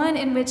is one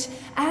in which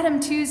Adam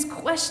 2's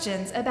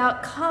questions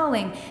about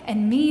calling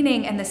and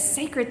meaning and the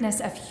sacredness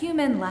of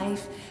human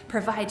life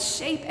provide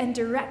shape and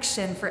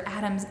direction for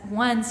Adam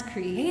 1's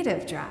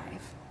creative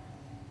drive,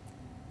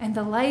 and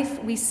the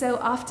life we so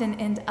often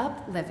end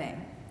up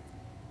living,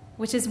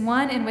 which is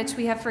one in which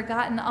we have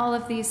forgotten all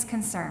of these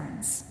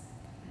concerns,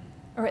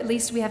 or at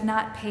least we have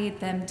not paid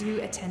them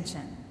due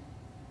attention,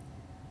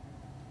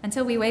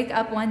 until we wake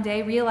up one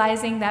day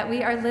realizing that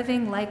we are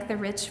living like the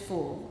rich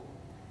fool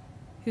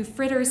who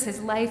fritters his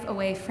life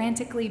away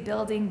frantically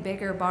building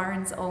bigger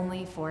barns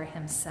only for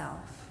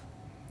himself.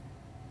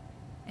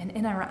 And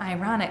in an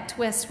ironic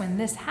twist, when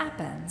this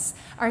happens,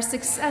 our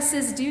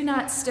successes do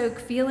not stoke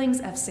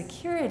feelings of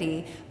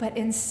security, but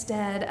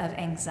instead of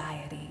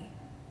anxiety.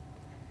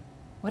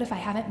 What if I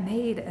haven't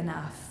made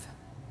enough?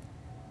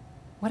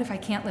 What if I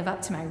can't live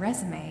up to my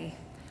resume?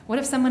 What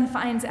if someone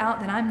finds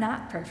out that I'm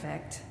not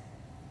perfect?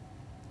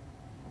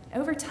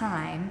 Over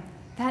time,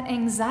 that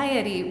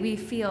anxiety we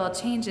feel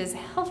changes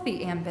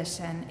healthy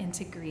ambition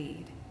into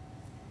greed,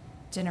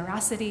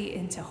 generosity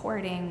into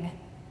hoarding,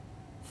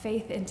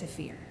 faith into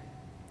fear.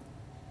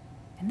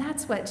 And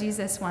that's what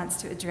Jesus wants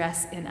to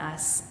address in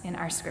us in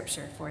our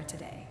scripture for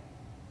today.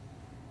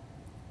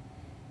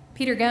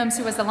 Peter Gomes,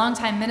 who was the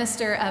longtime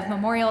minister of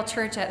Memorial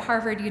Church at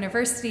Harvard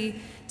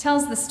University,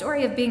 tells the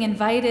story of being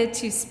invited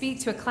to speak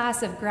to a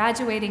class of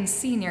graduating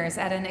seniors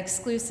at an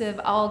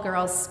exclusive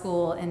all-girls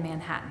school in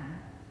Manhattan.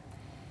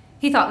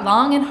 He thought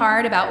long and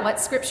hard about what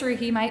scripture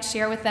he might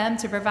share with them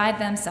to provide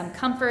them some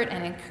comfort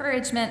and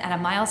encouragement at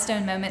a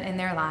milestone moment in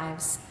their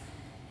lives.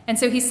 And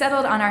so he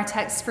settled on our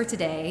text for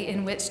today,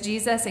 in which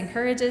Jesus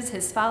encourages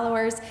his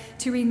followers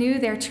to renew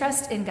their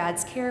trust in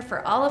God's care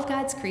for all of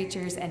God's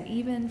creatures and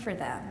even for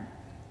them.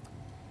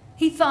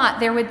 He thought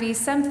there would be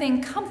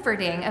something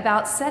comforting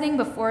about setting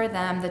before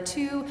them the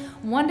two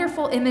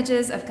wonderful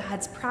images of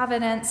God's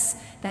providence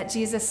that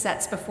Jesus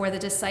sets before the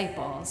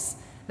disciples: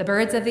 the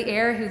birds of the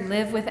air who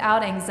live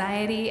without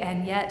anxiety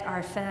and yet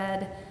are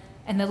fed,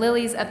 and the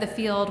lilies of the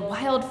field,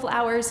 wild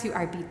flowers who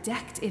are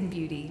bedecked in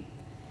beauty,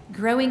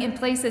 growing in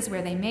places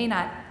where they may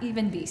not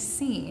even be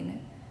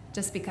seen,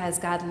 just because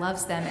God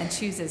loves them and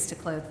chooses to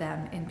clothe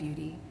them in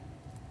beauty.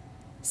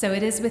 So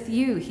it is with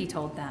you, he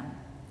told them,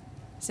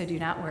 so do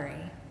not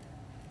worry.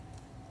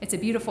 It's a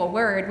beautiful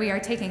word. We are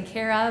taken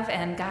care of,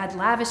 and God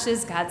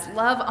lavishes God's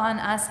love on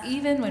us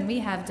even when we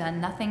have done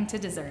nothing to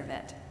deserve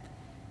it,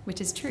 which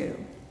is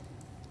true.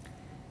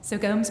 So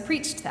Gomes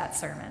preached that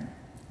sermon.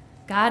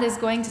 God is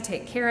going to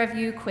take care of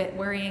you. Quit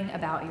worrying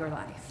about your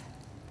life.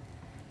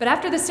 But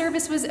after the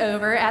service was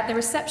over, at the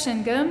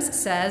reception, Gomes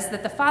says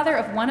that the father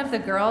of one of the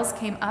girls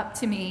came up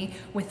to me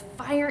with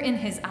fire in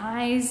his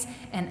eyes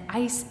and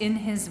ice in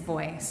his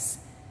voice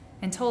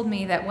and told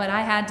me that what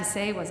I had to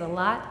say was a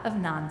lot of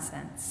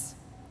nonsense.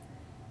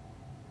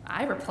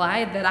 I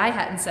replied that I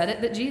hadn't said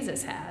it, that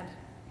Jesus had.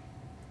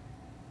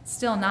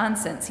 Still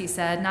nonsense, he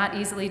said, not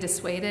easily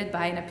dissuaded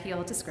by an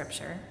appeal to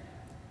Scripture.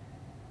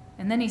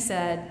 And then he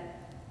said,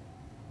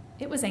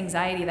 it was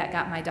anxiety that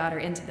got my daughter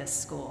into this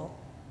school.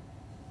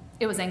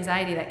 It was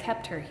anxiety that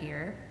kept her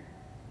here.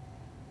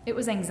 It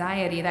was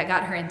anxiety that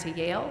got her into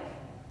Yale.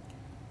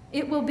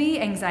 It will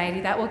be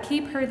anxiety that will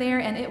keep her there,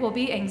 and it will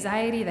be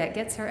anxiety that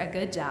gets her a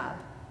good job.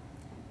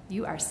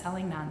 You are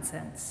selling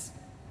nonsense.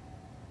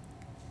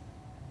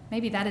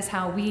 Maybe that is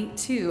how we,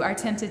 too, are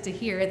tempted to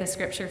hear the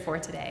scripture for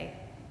today.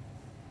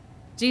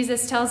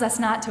 Jesus tells us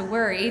not to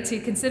worry, to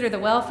consider the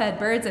well-fed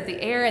birds of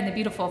the air and the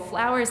beautiful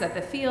flowers of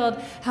the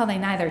field, how they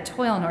neither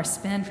toil nor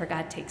spin, for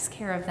God takes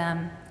care of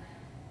them,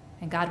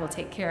 and God will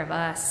take care of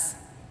us.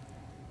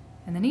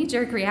 And the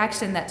knee-jerk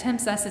reaction that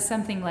tempts us is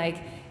something like,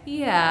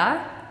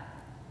 yeah,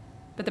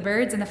 but the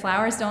birds and the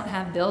flowers don't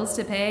have bills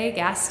to pay,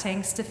 gas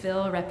tanks to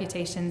fill,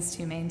 reputations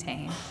to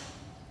maintain.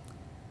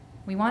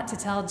 We want to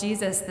tell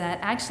Jesus that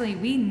actually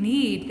we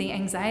need the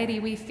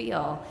anxiety we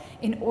feel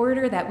in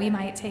order that we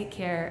might take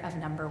care of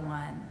number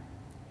one.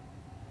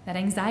 That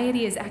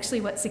anxiety is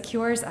actually what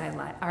secures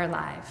our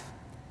life,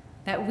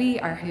 that we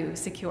are who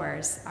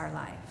secures our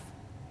life.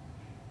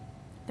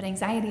 But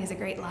anxiety is a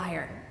great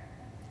liar.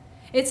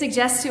 It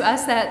suggests to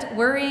us that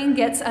worrying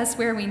gets us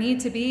where we need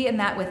to be and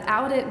that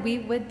without it we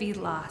would be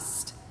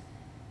lost.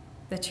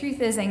 The truth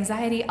is,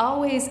 anxiety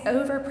always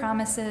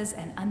overpromises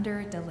and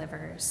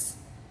underdelivers.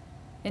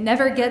 It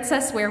never gets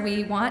us where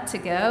we want to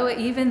go,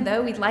 even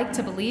though we'd like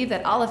to believe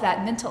that all of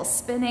that mental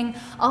spinning,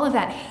 all of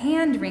that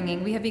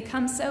hand-wringing we have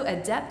become so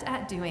adept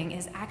at doing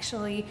is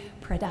actually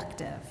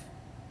productive.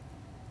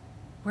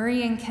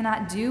 Worrying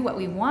cannot do what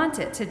we want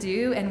it to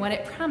do and what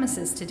it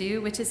promises to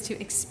do, which is to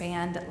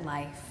expand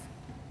life.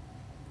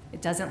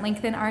 It doesn't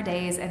lengthen our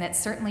days, and it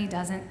certainly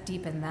doesn't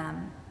deepen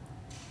them.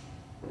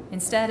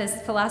 Instead,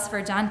 as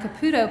philosopher John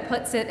Caputo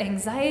puts it,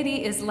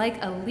 anxiety is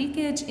like a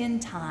leakage in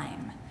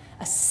time,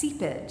 a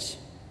seepage,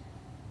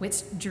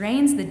 which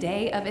drains the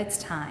day of its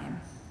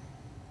time,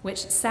 which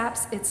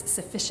saps its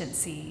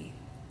sufficiency,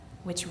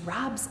 which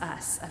robs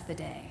us of the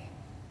day.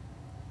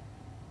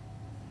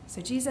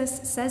 So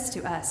Jesus says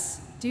to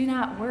us, do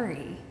not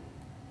worry,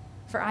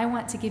 for I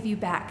want to give you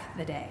back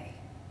the day.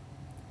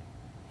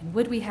 And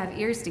would we have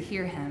ears to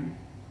hear him?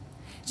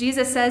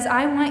 Jesus says,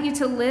 I want you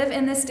to live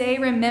in this day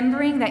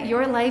remembering that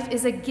your life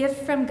is a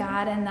gift from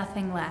God and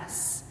nothing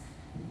less.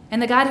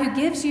 And the God who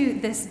gives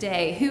you this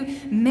day, who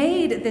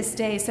made this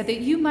day so that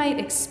you might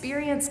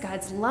experience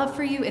God's love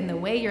for you in the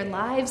way your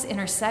lives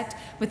intersect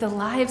with the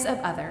lives of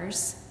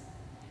others,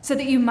 so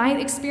that you might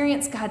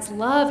experience God's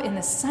love in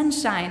the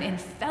sunshine, in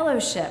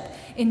fellowship,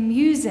 in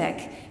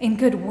music, in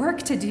good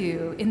work to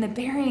do, in the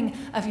bearing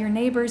of your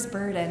neighbor's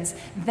burdens,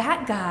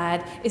 that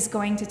God is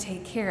going to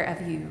take care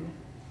of you.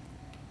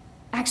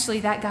 Actually,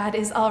 that God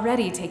is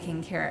already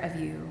taking care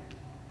of you.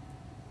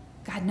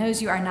 God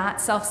knows you are not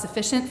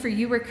self-sufficient, for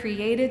you were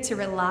created to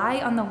rely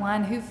on the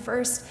one who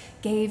first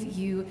gave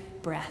you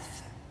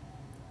breath.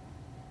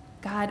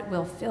 God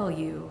will fill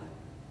you.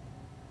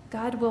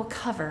 God will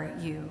cover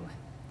you.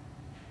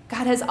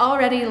 God has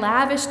already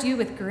lavished you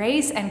with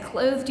grace and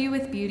clothed you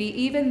with beauty,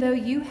 even though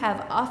you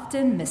have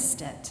often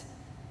missed it.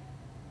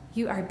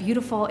 You are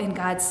beautiful in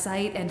God's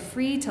sight and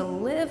free to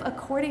live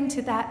according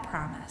to that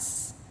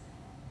promise.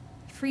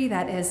 Free,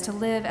 that is, to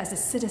live as a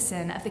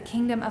citizen of the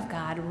kingdom of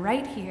God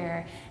right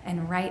here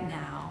and right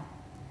now.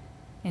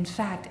 In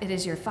fact, it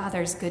is your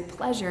Father's good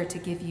pleasure to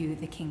give you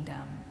the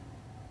kingdom.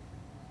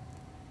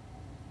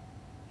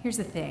 Here's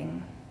the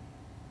thing.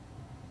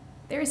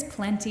 There is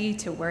plenty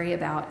to worry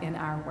about in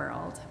our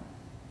world.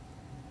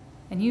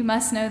 And you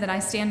must know that I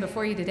stand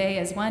before you today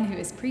as one who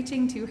is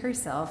preaching to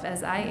herself,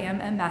 as I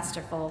am a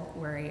masterful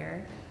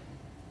worrier.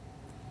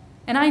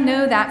 And I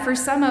know that for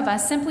some of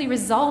us, simply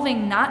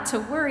resolving not to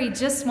worry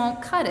just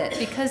won't cut it,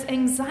 because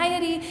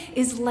anxiety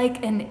is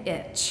like an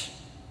itch.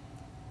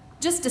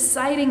 Just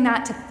deciding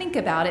not to think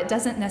about it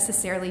doesn't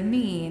necessarily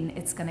mean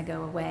it's going to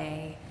go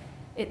away.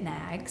 It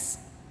nags.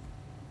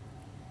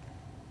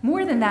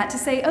 More than that, to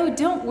say, oh,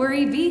 don't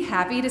worry, be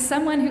happy, to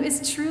someone who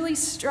is truly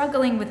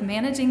struggling with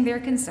managing their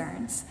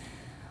concerns,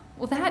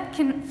 well, that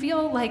can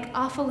feel like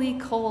awfully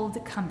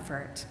cold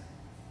comfort,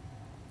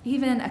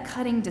 even a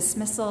cutting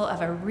dismissal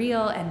of a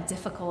real and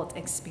difficult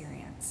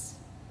experience.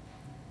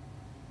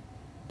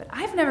 But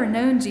I've never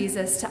known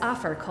Jesus to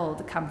offer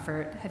cold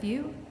comfort, have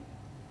you?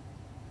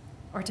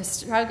 Or to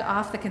shrug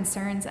off the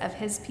concerns of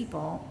his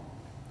people.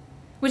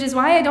 Which is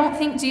why I don't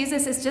think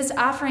Jesus is just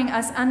offering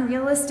us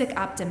unrealistic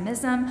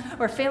optimism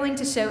or failing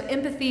to show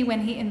empathy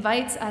when he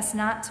invites us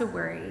not to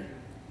worry.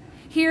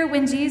 Here,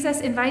 when Jesus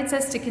invites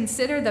us to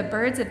consider the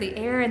birds of the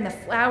air and the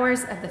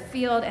flowers of the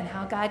field and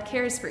how God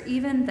cares for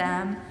even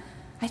them,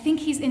 I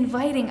think he's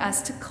inviting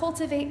us to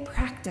cultivate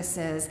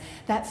practices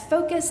that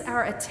focus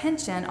our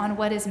attention on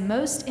what is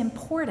most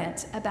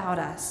important about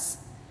us,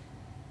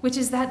 which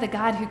is that the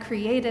God who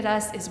created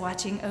us is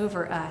watching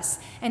over us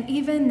and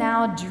even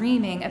now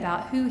dreaming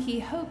about who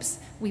he hopes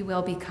we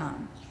will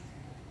become.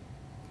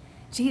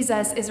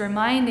 Jesus is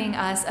reminding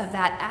us of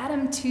that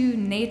Adam 2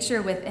 nature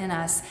within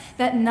us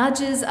that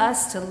nudges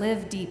us to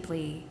live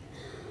deeply,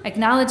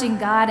 acknowledging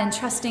God and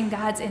trusting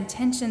God's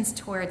intentions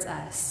towards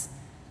us,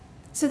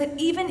 so that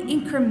even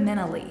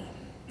incrementally,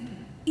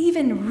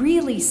 even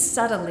really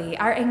subtly,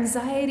 our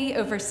anxiety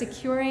over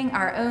securing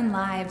our own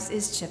lives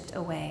is chipped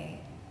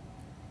away.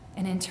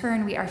 And in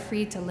turn, we are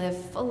free to live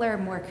fuller,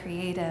 more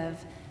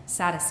creative,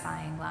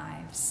 satisfying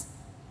lives.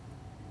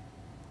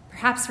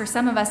 Perhaps for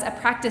some of us, a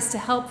practice to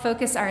help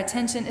focus our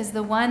attention is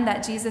the one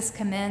that Jesus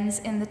commends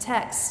in the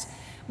text,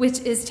 which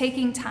is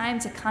taking time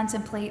to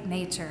contemplate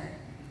nature,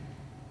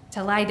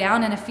 to lie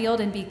down in a field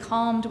and be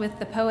calmed with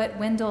the poet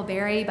Wendell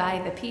Berry by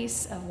the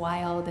peace of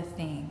wild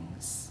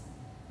things.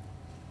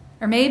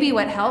 Or maybe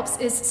what helps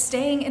is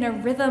staying in a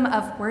rhythm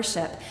of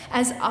worship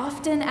as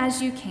often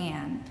as you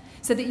can,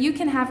 so that you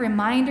can have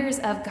reminders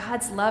of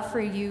God's love for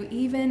you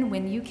even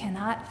when you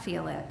cannot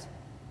feel it.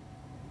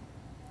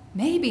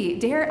 Maybe,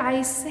 dare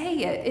I say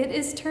it, it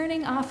is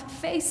turning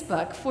off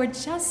Facebook for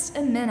just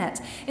a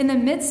minute in the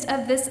midst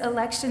of this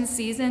election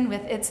season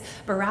with its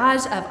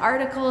barrage of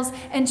articles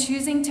and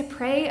choosing to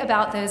pray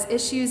about those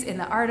issues in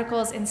the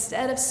articles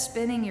instead of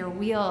spinning your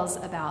wheels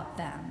about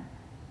them.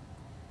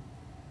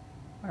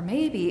 Or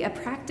maybe a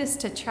practice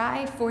to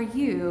try for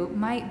you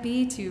might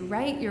be to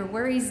write your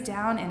worries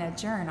down in a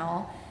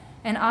journal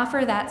and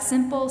offer that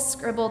simple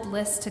scribbled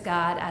list to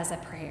God as a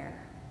prayer.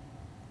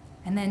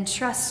 And then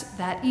trust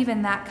that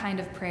even that kind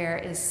of prayer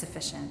is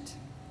sufficient.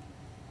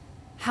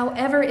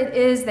 However it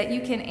is that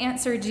you can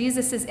answer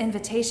Jesus'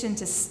 invitation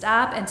to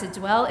stop and to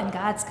dwell in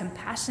God's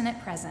compassionate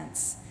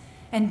presence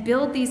and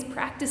build these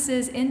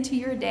practices into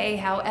your day,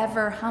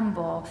 however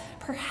humble,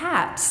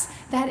 perhaps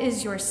that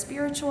is your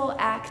spiritual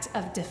act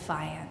of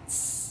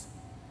defiance,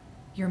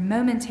 your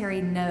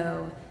momentary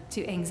no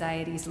to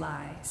anxiety's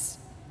lies.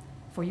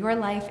 For your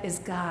life is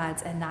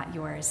God's and not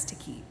yours to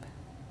keep.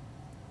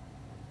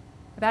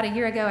 About a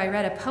year ago, I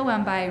read a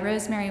poem by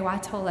Rosemary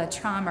Watola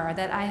Traumer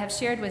that I have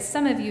shared with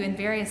some of you in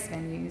various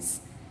venues,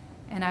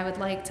 and I would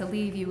like to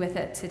leave you with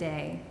it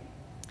today.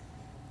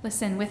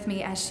 Listen with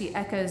me as she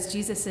echoes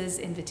Jesus'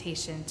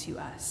 invitation to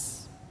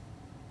us.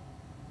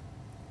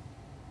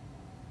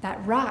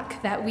 That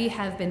rock that we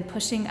have been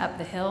pushing up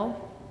the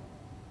hill,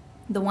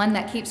 the one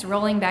that keeps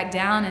rolling back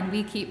down and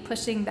we keep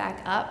pushing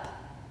back up,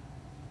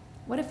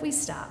 what if we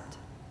stopped?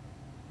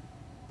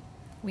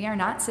 We are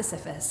not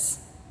Sisyphus.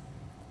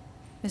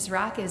 This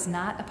rock is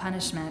not a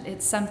punishment.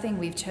 It's something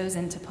we've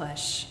chosen to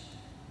push.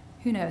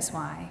 Who knows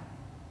why?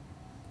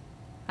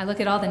 I look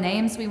at all the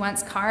names we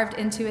once carved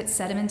into its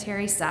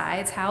sedimentary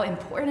sides, how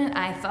important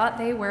I thought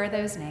they were,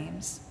 those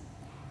names.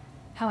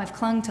 How I've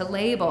clung to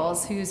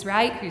labels, who's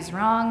right, who's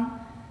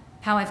wrong.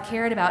 How I've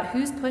cared about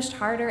who's pushed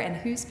harder and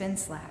who's been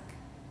slack.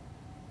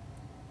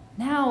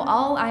 Now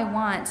all I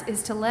want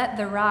is to let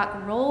the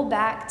rock roll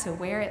back to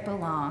where it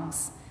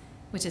belongs,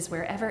 which is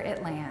wherever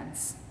it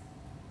lands.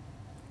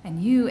 And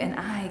you and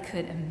I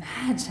could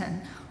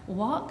imagine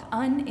walk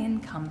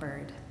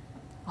unencumbered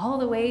all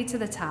the way to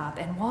the top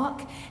and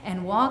walk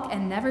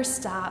and never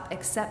stop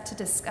except to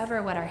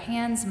discover what our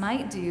hands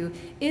might do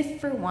if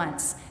for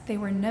once they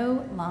were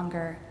no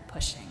longer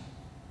pushing.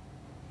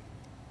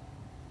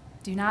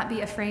 Do not be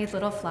afraid,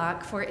 little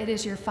flock, for it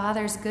is your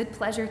Father's good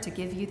pleasure to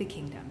give you the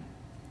kingdom.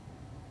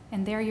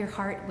 And there your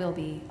heart will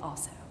be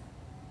also.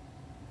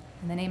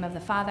 In the name of the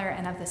Father,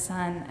 and of the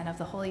Son, and of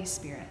the Holy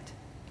Spirit.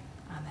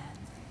 Amen.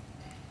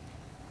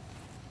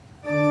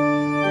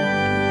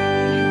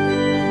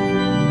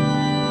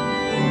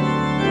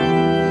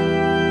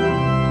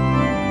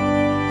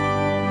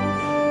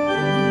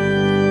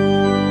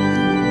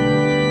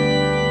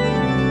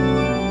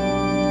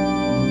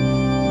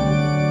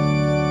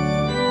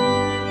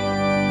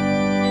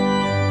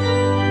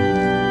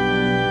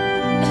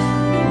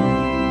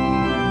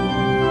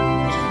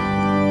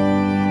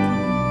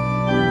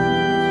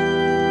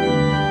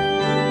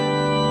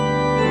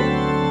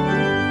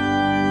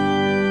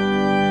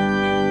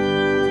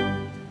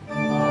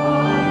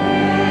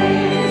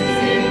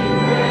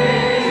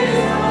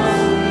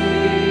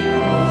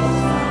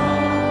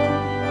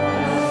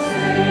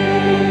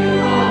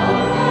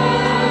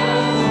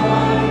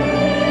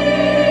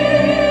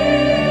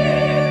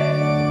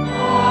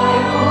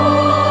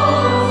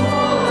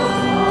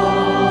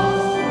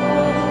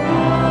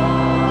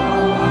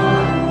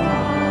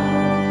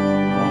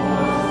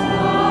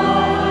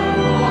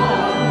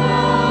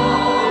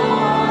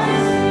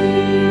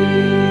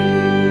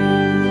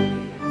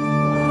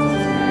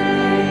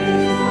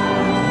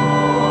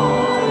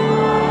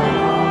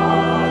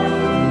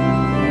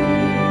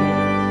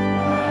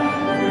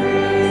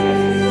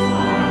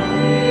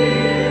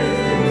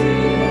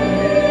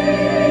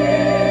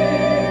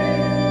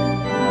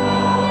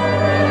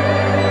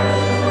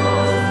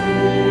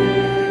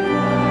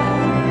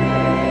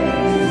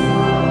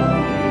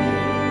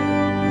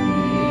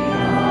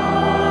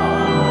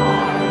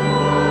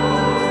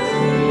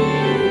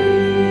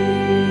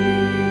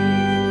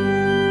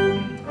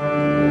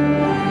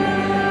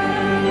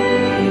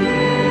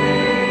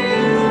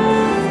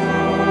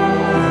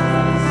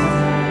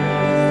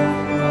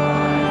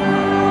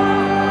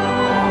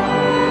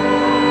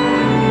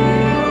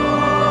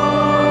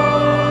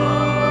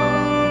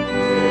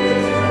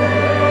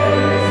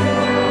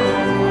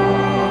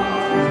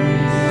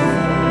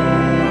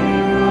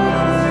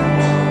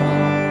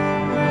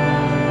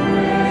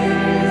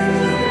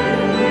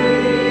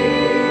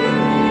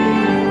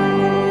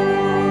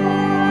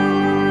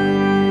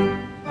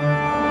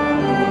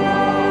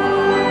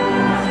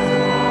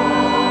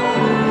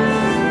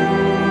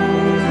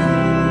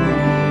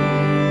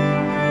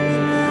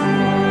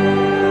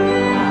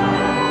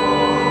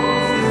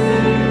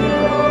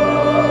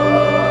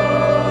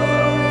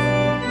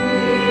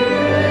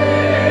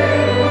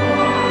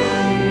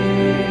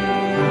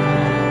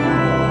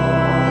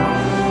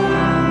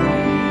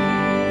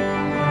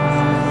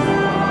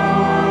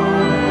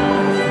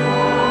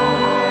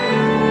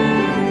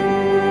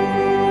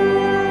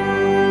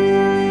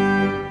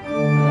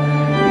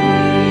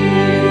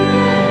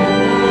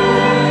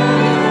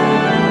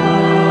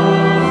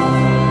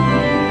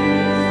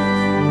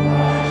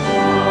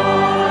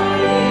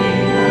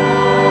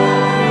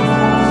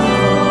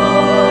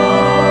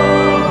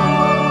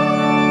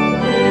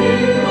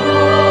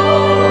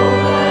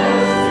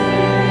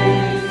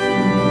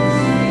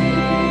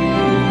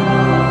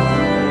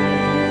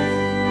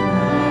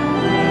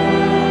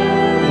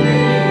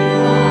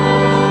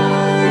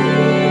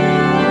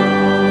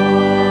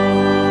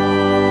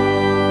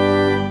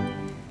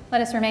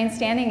 Let us remain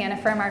standing and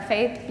affirm our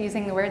faith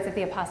using the words of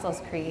the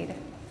Apostles' Creed.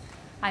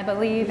 I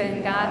believe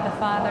in God the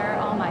Father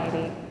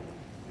Almighty,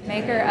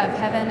 maker of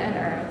heaven and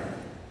earth,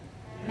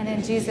 and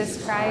in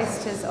Jesus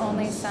Christ, his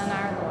only Son,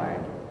 our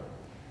Lord,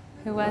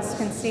 who was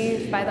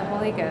conceived by the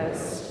Holy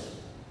Ghost,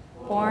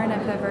 born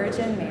of the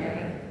Virgin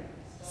Mary,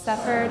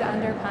 suffered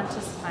under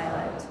Pontius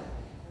Pilate,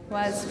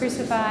 was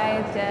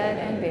crucified, dead,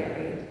 and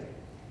buried.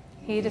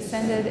 He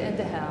descended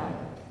into hell.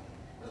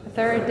 The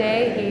third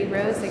day he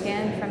rose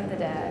again from the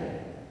dead.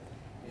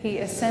 He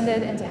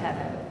ascended into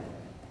heaven,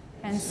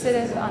 and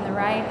sitteth on the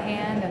right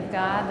hand of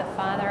God the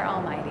Father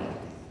Almighty.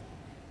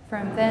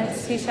 From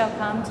thence he shall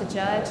come to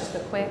judge the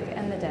quick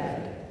and the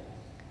dead.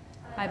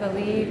 I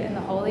believe in the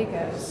Holy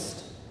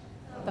Ghost,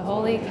 the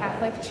Holy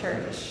Catholic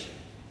Church,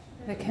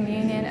 the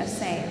communion of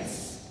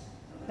saints,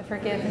 the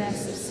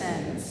forgiveness of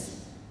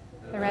sins,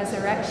 the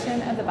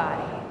resurrection of the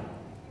body,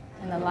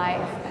 and the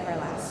life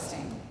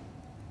everlasting.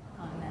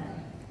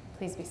 Amen.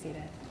 Please be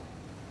seated.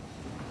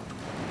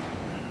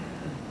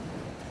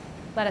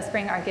 Let us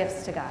bring our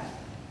gifts to God.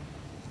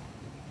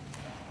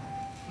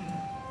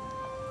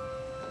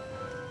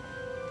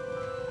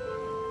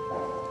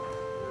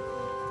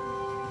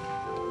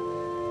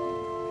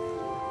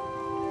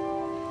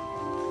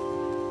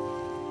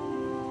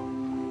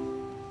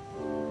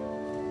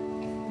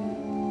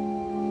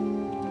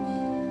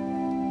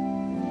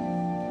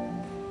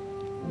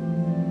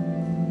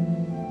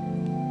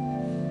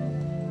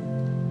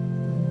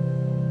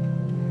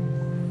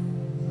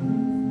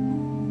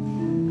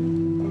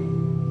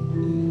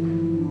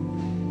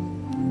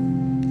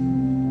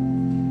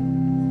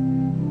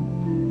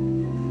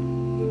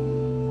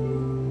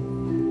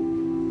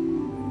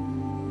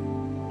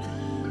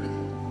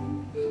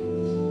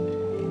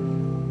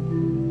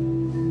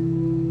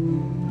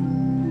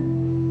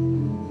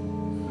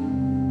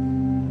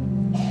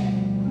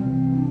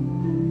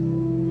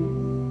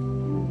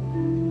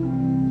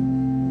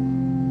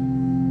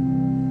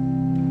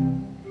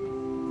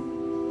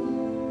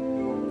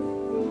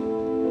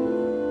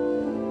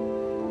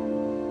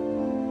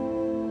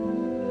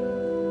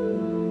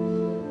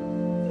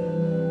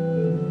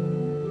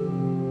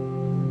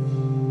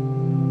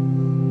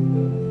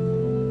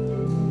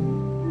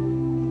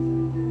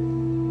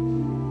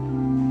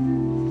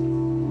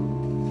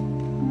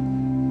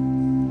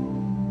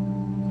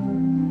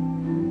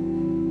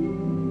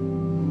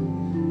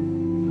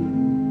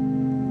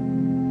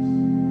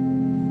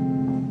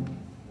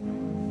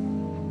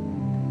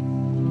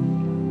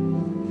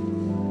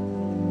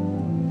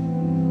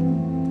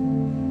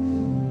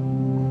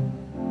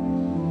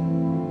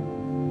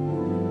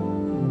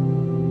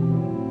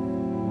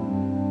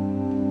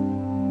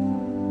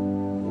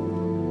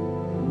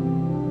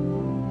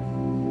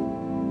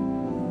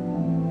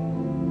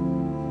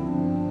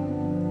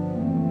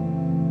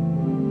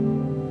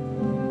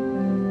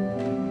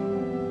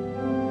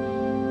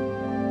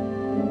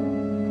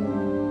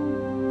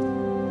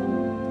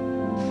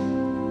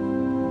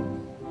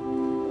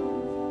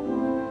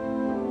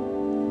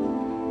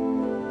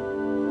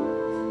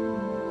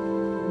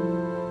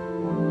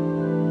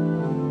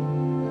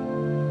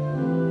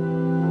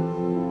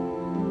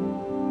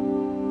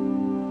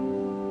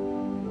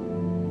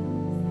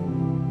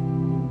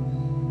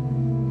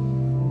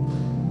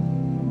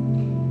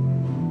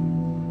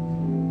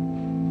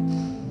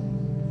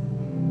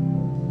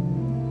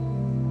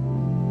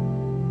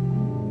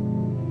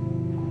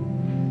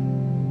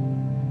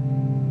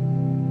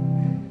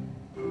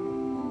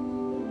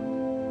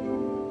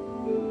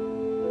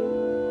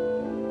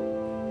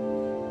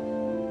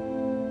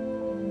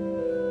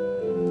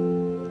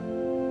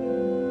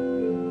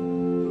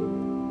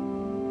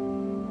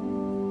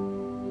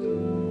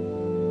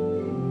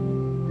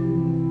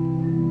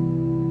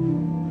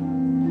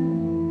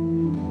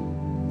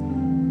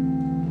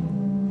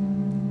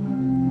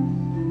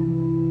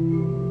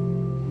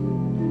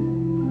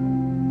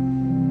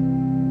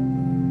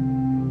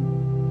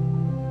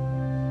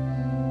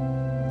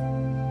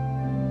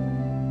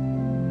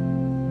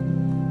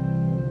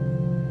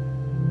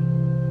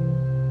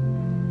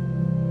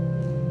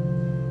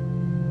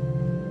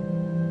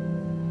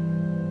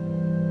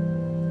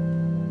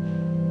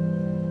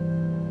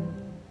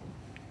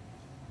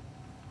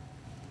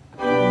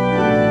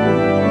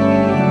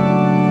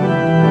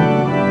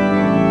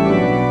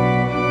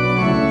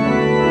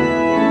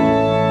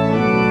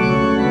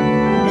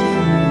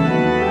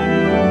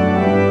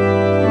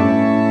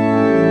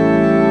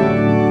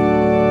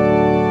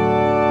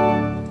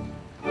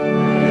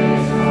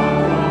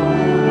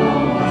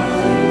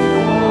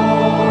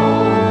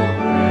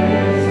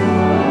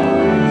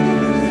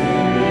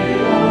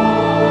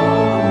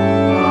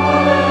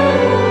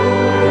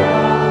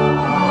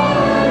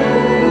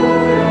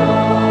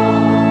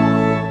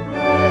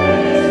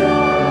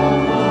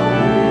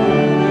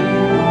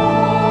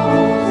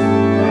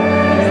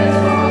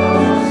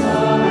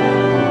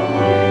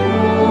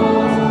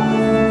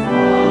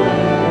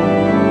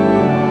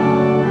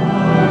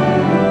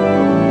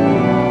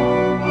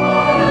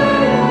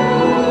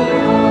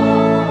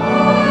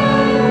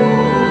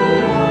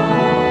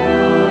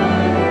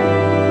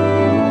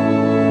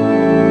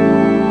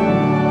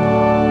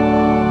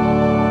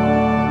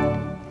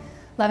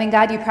 Loving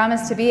God, you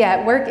promised to be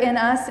at work in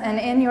us and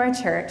in your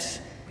church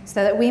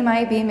so that we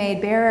might be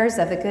made bearers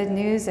of the good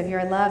news of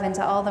your love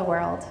into all the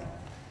world.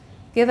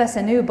 Give us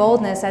a new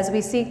boldness as we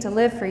seek to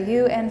live for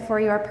you and for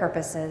your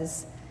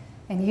purposes,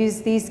 and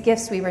use these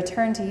gifts we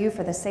return to you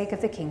for the sake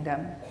of the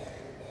kingdom.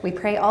 We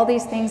pray all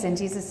these things in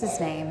Jesus'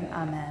 name.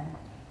 Amen.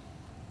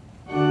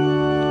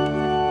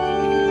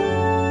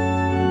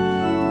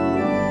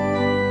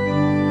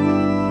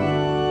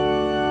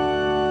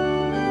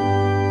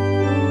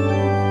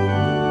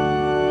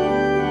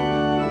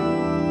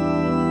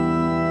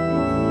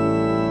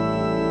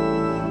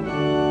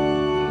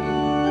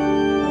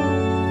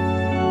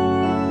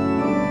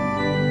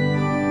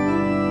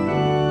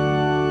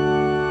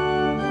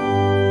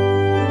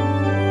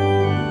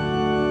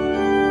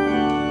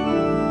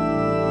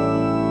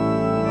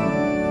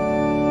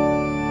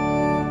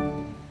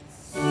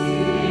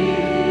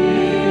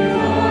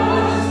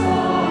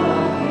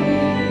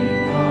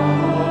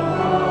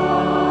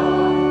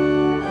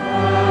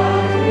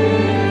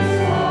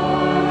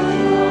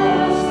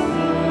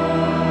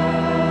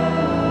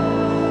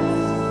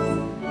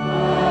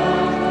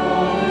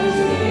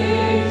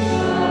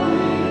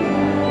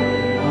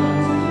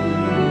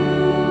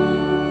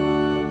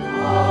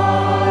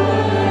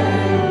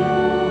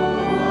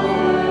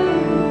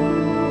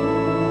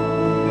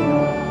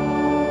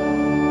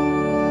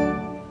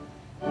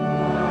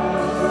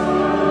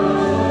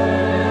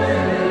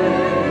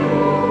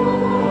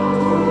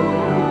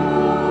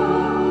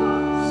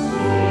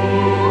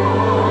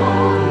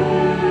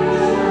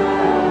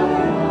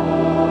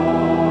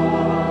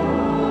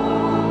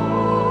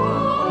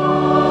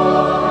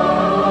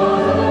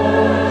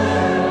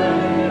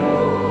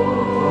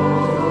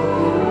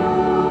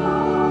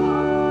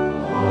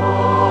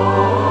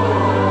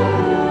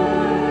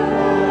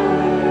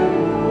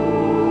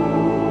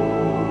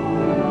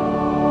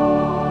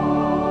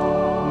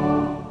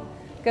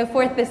 Go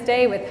forth this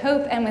day with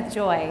hope and with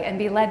joy, and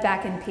be led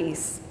back in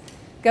peace.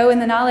 Go in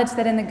the knowledge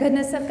that in the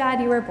goodness of God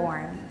you were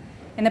born.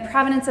 In the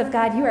providence of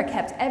God you are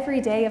kept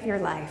every day of your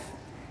life.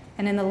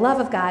 And in the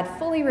love of God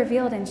fully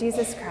revealed in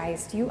Jesus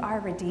Christ, you are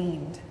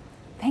redeemed.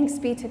 Thanks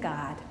be to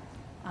God.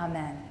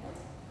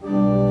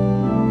 Amen.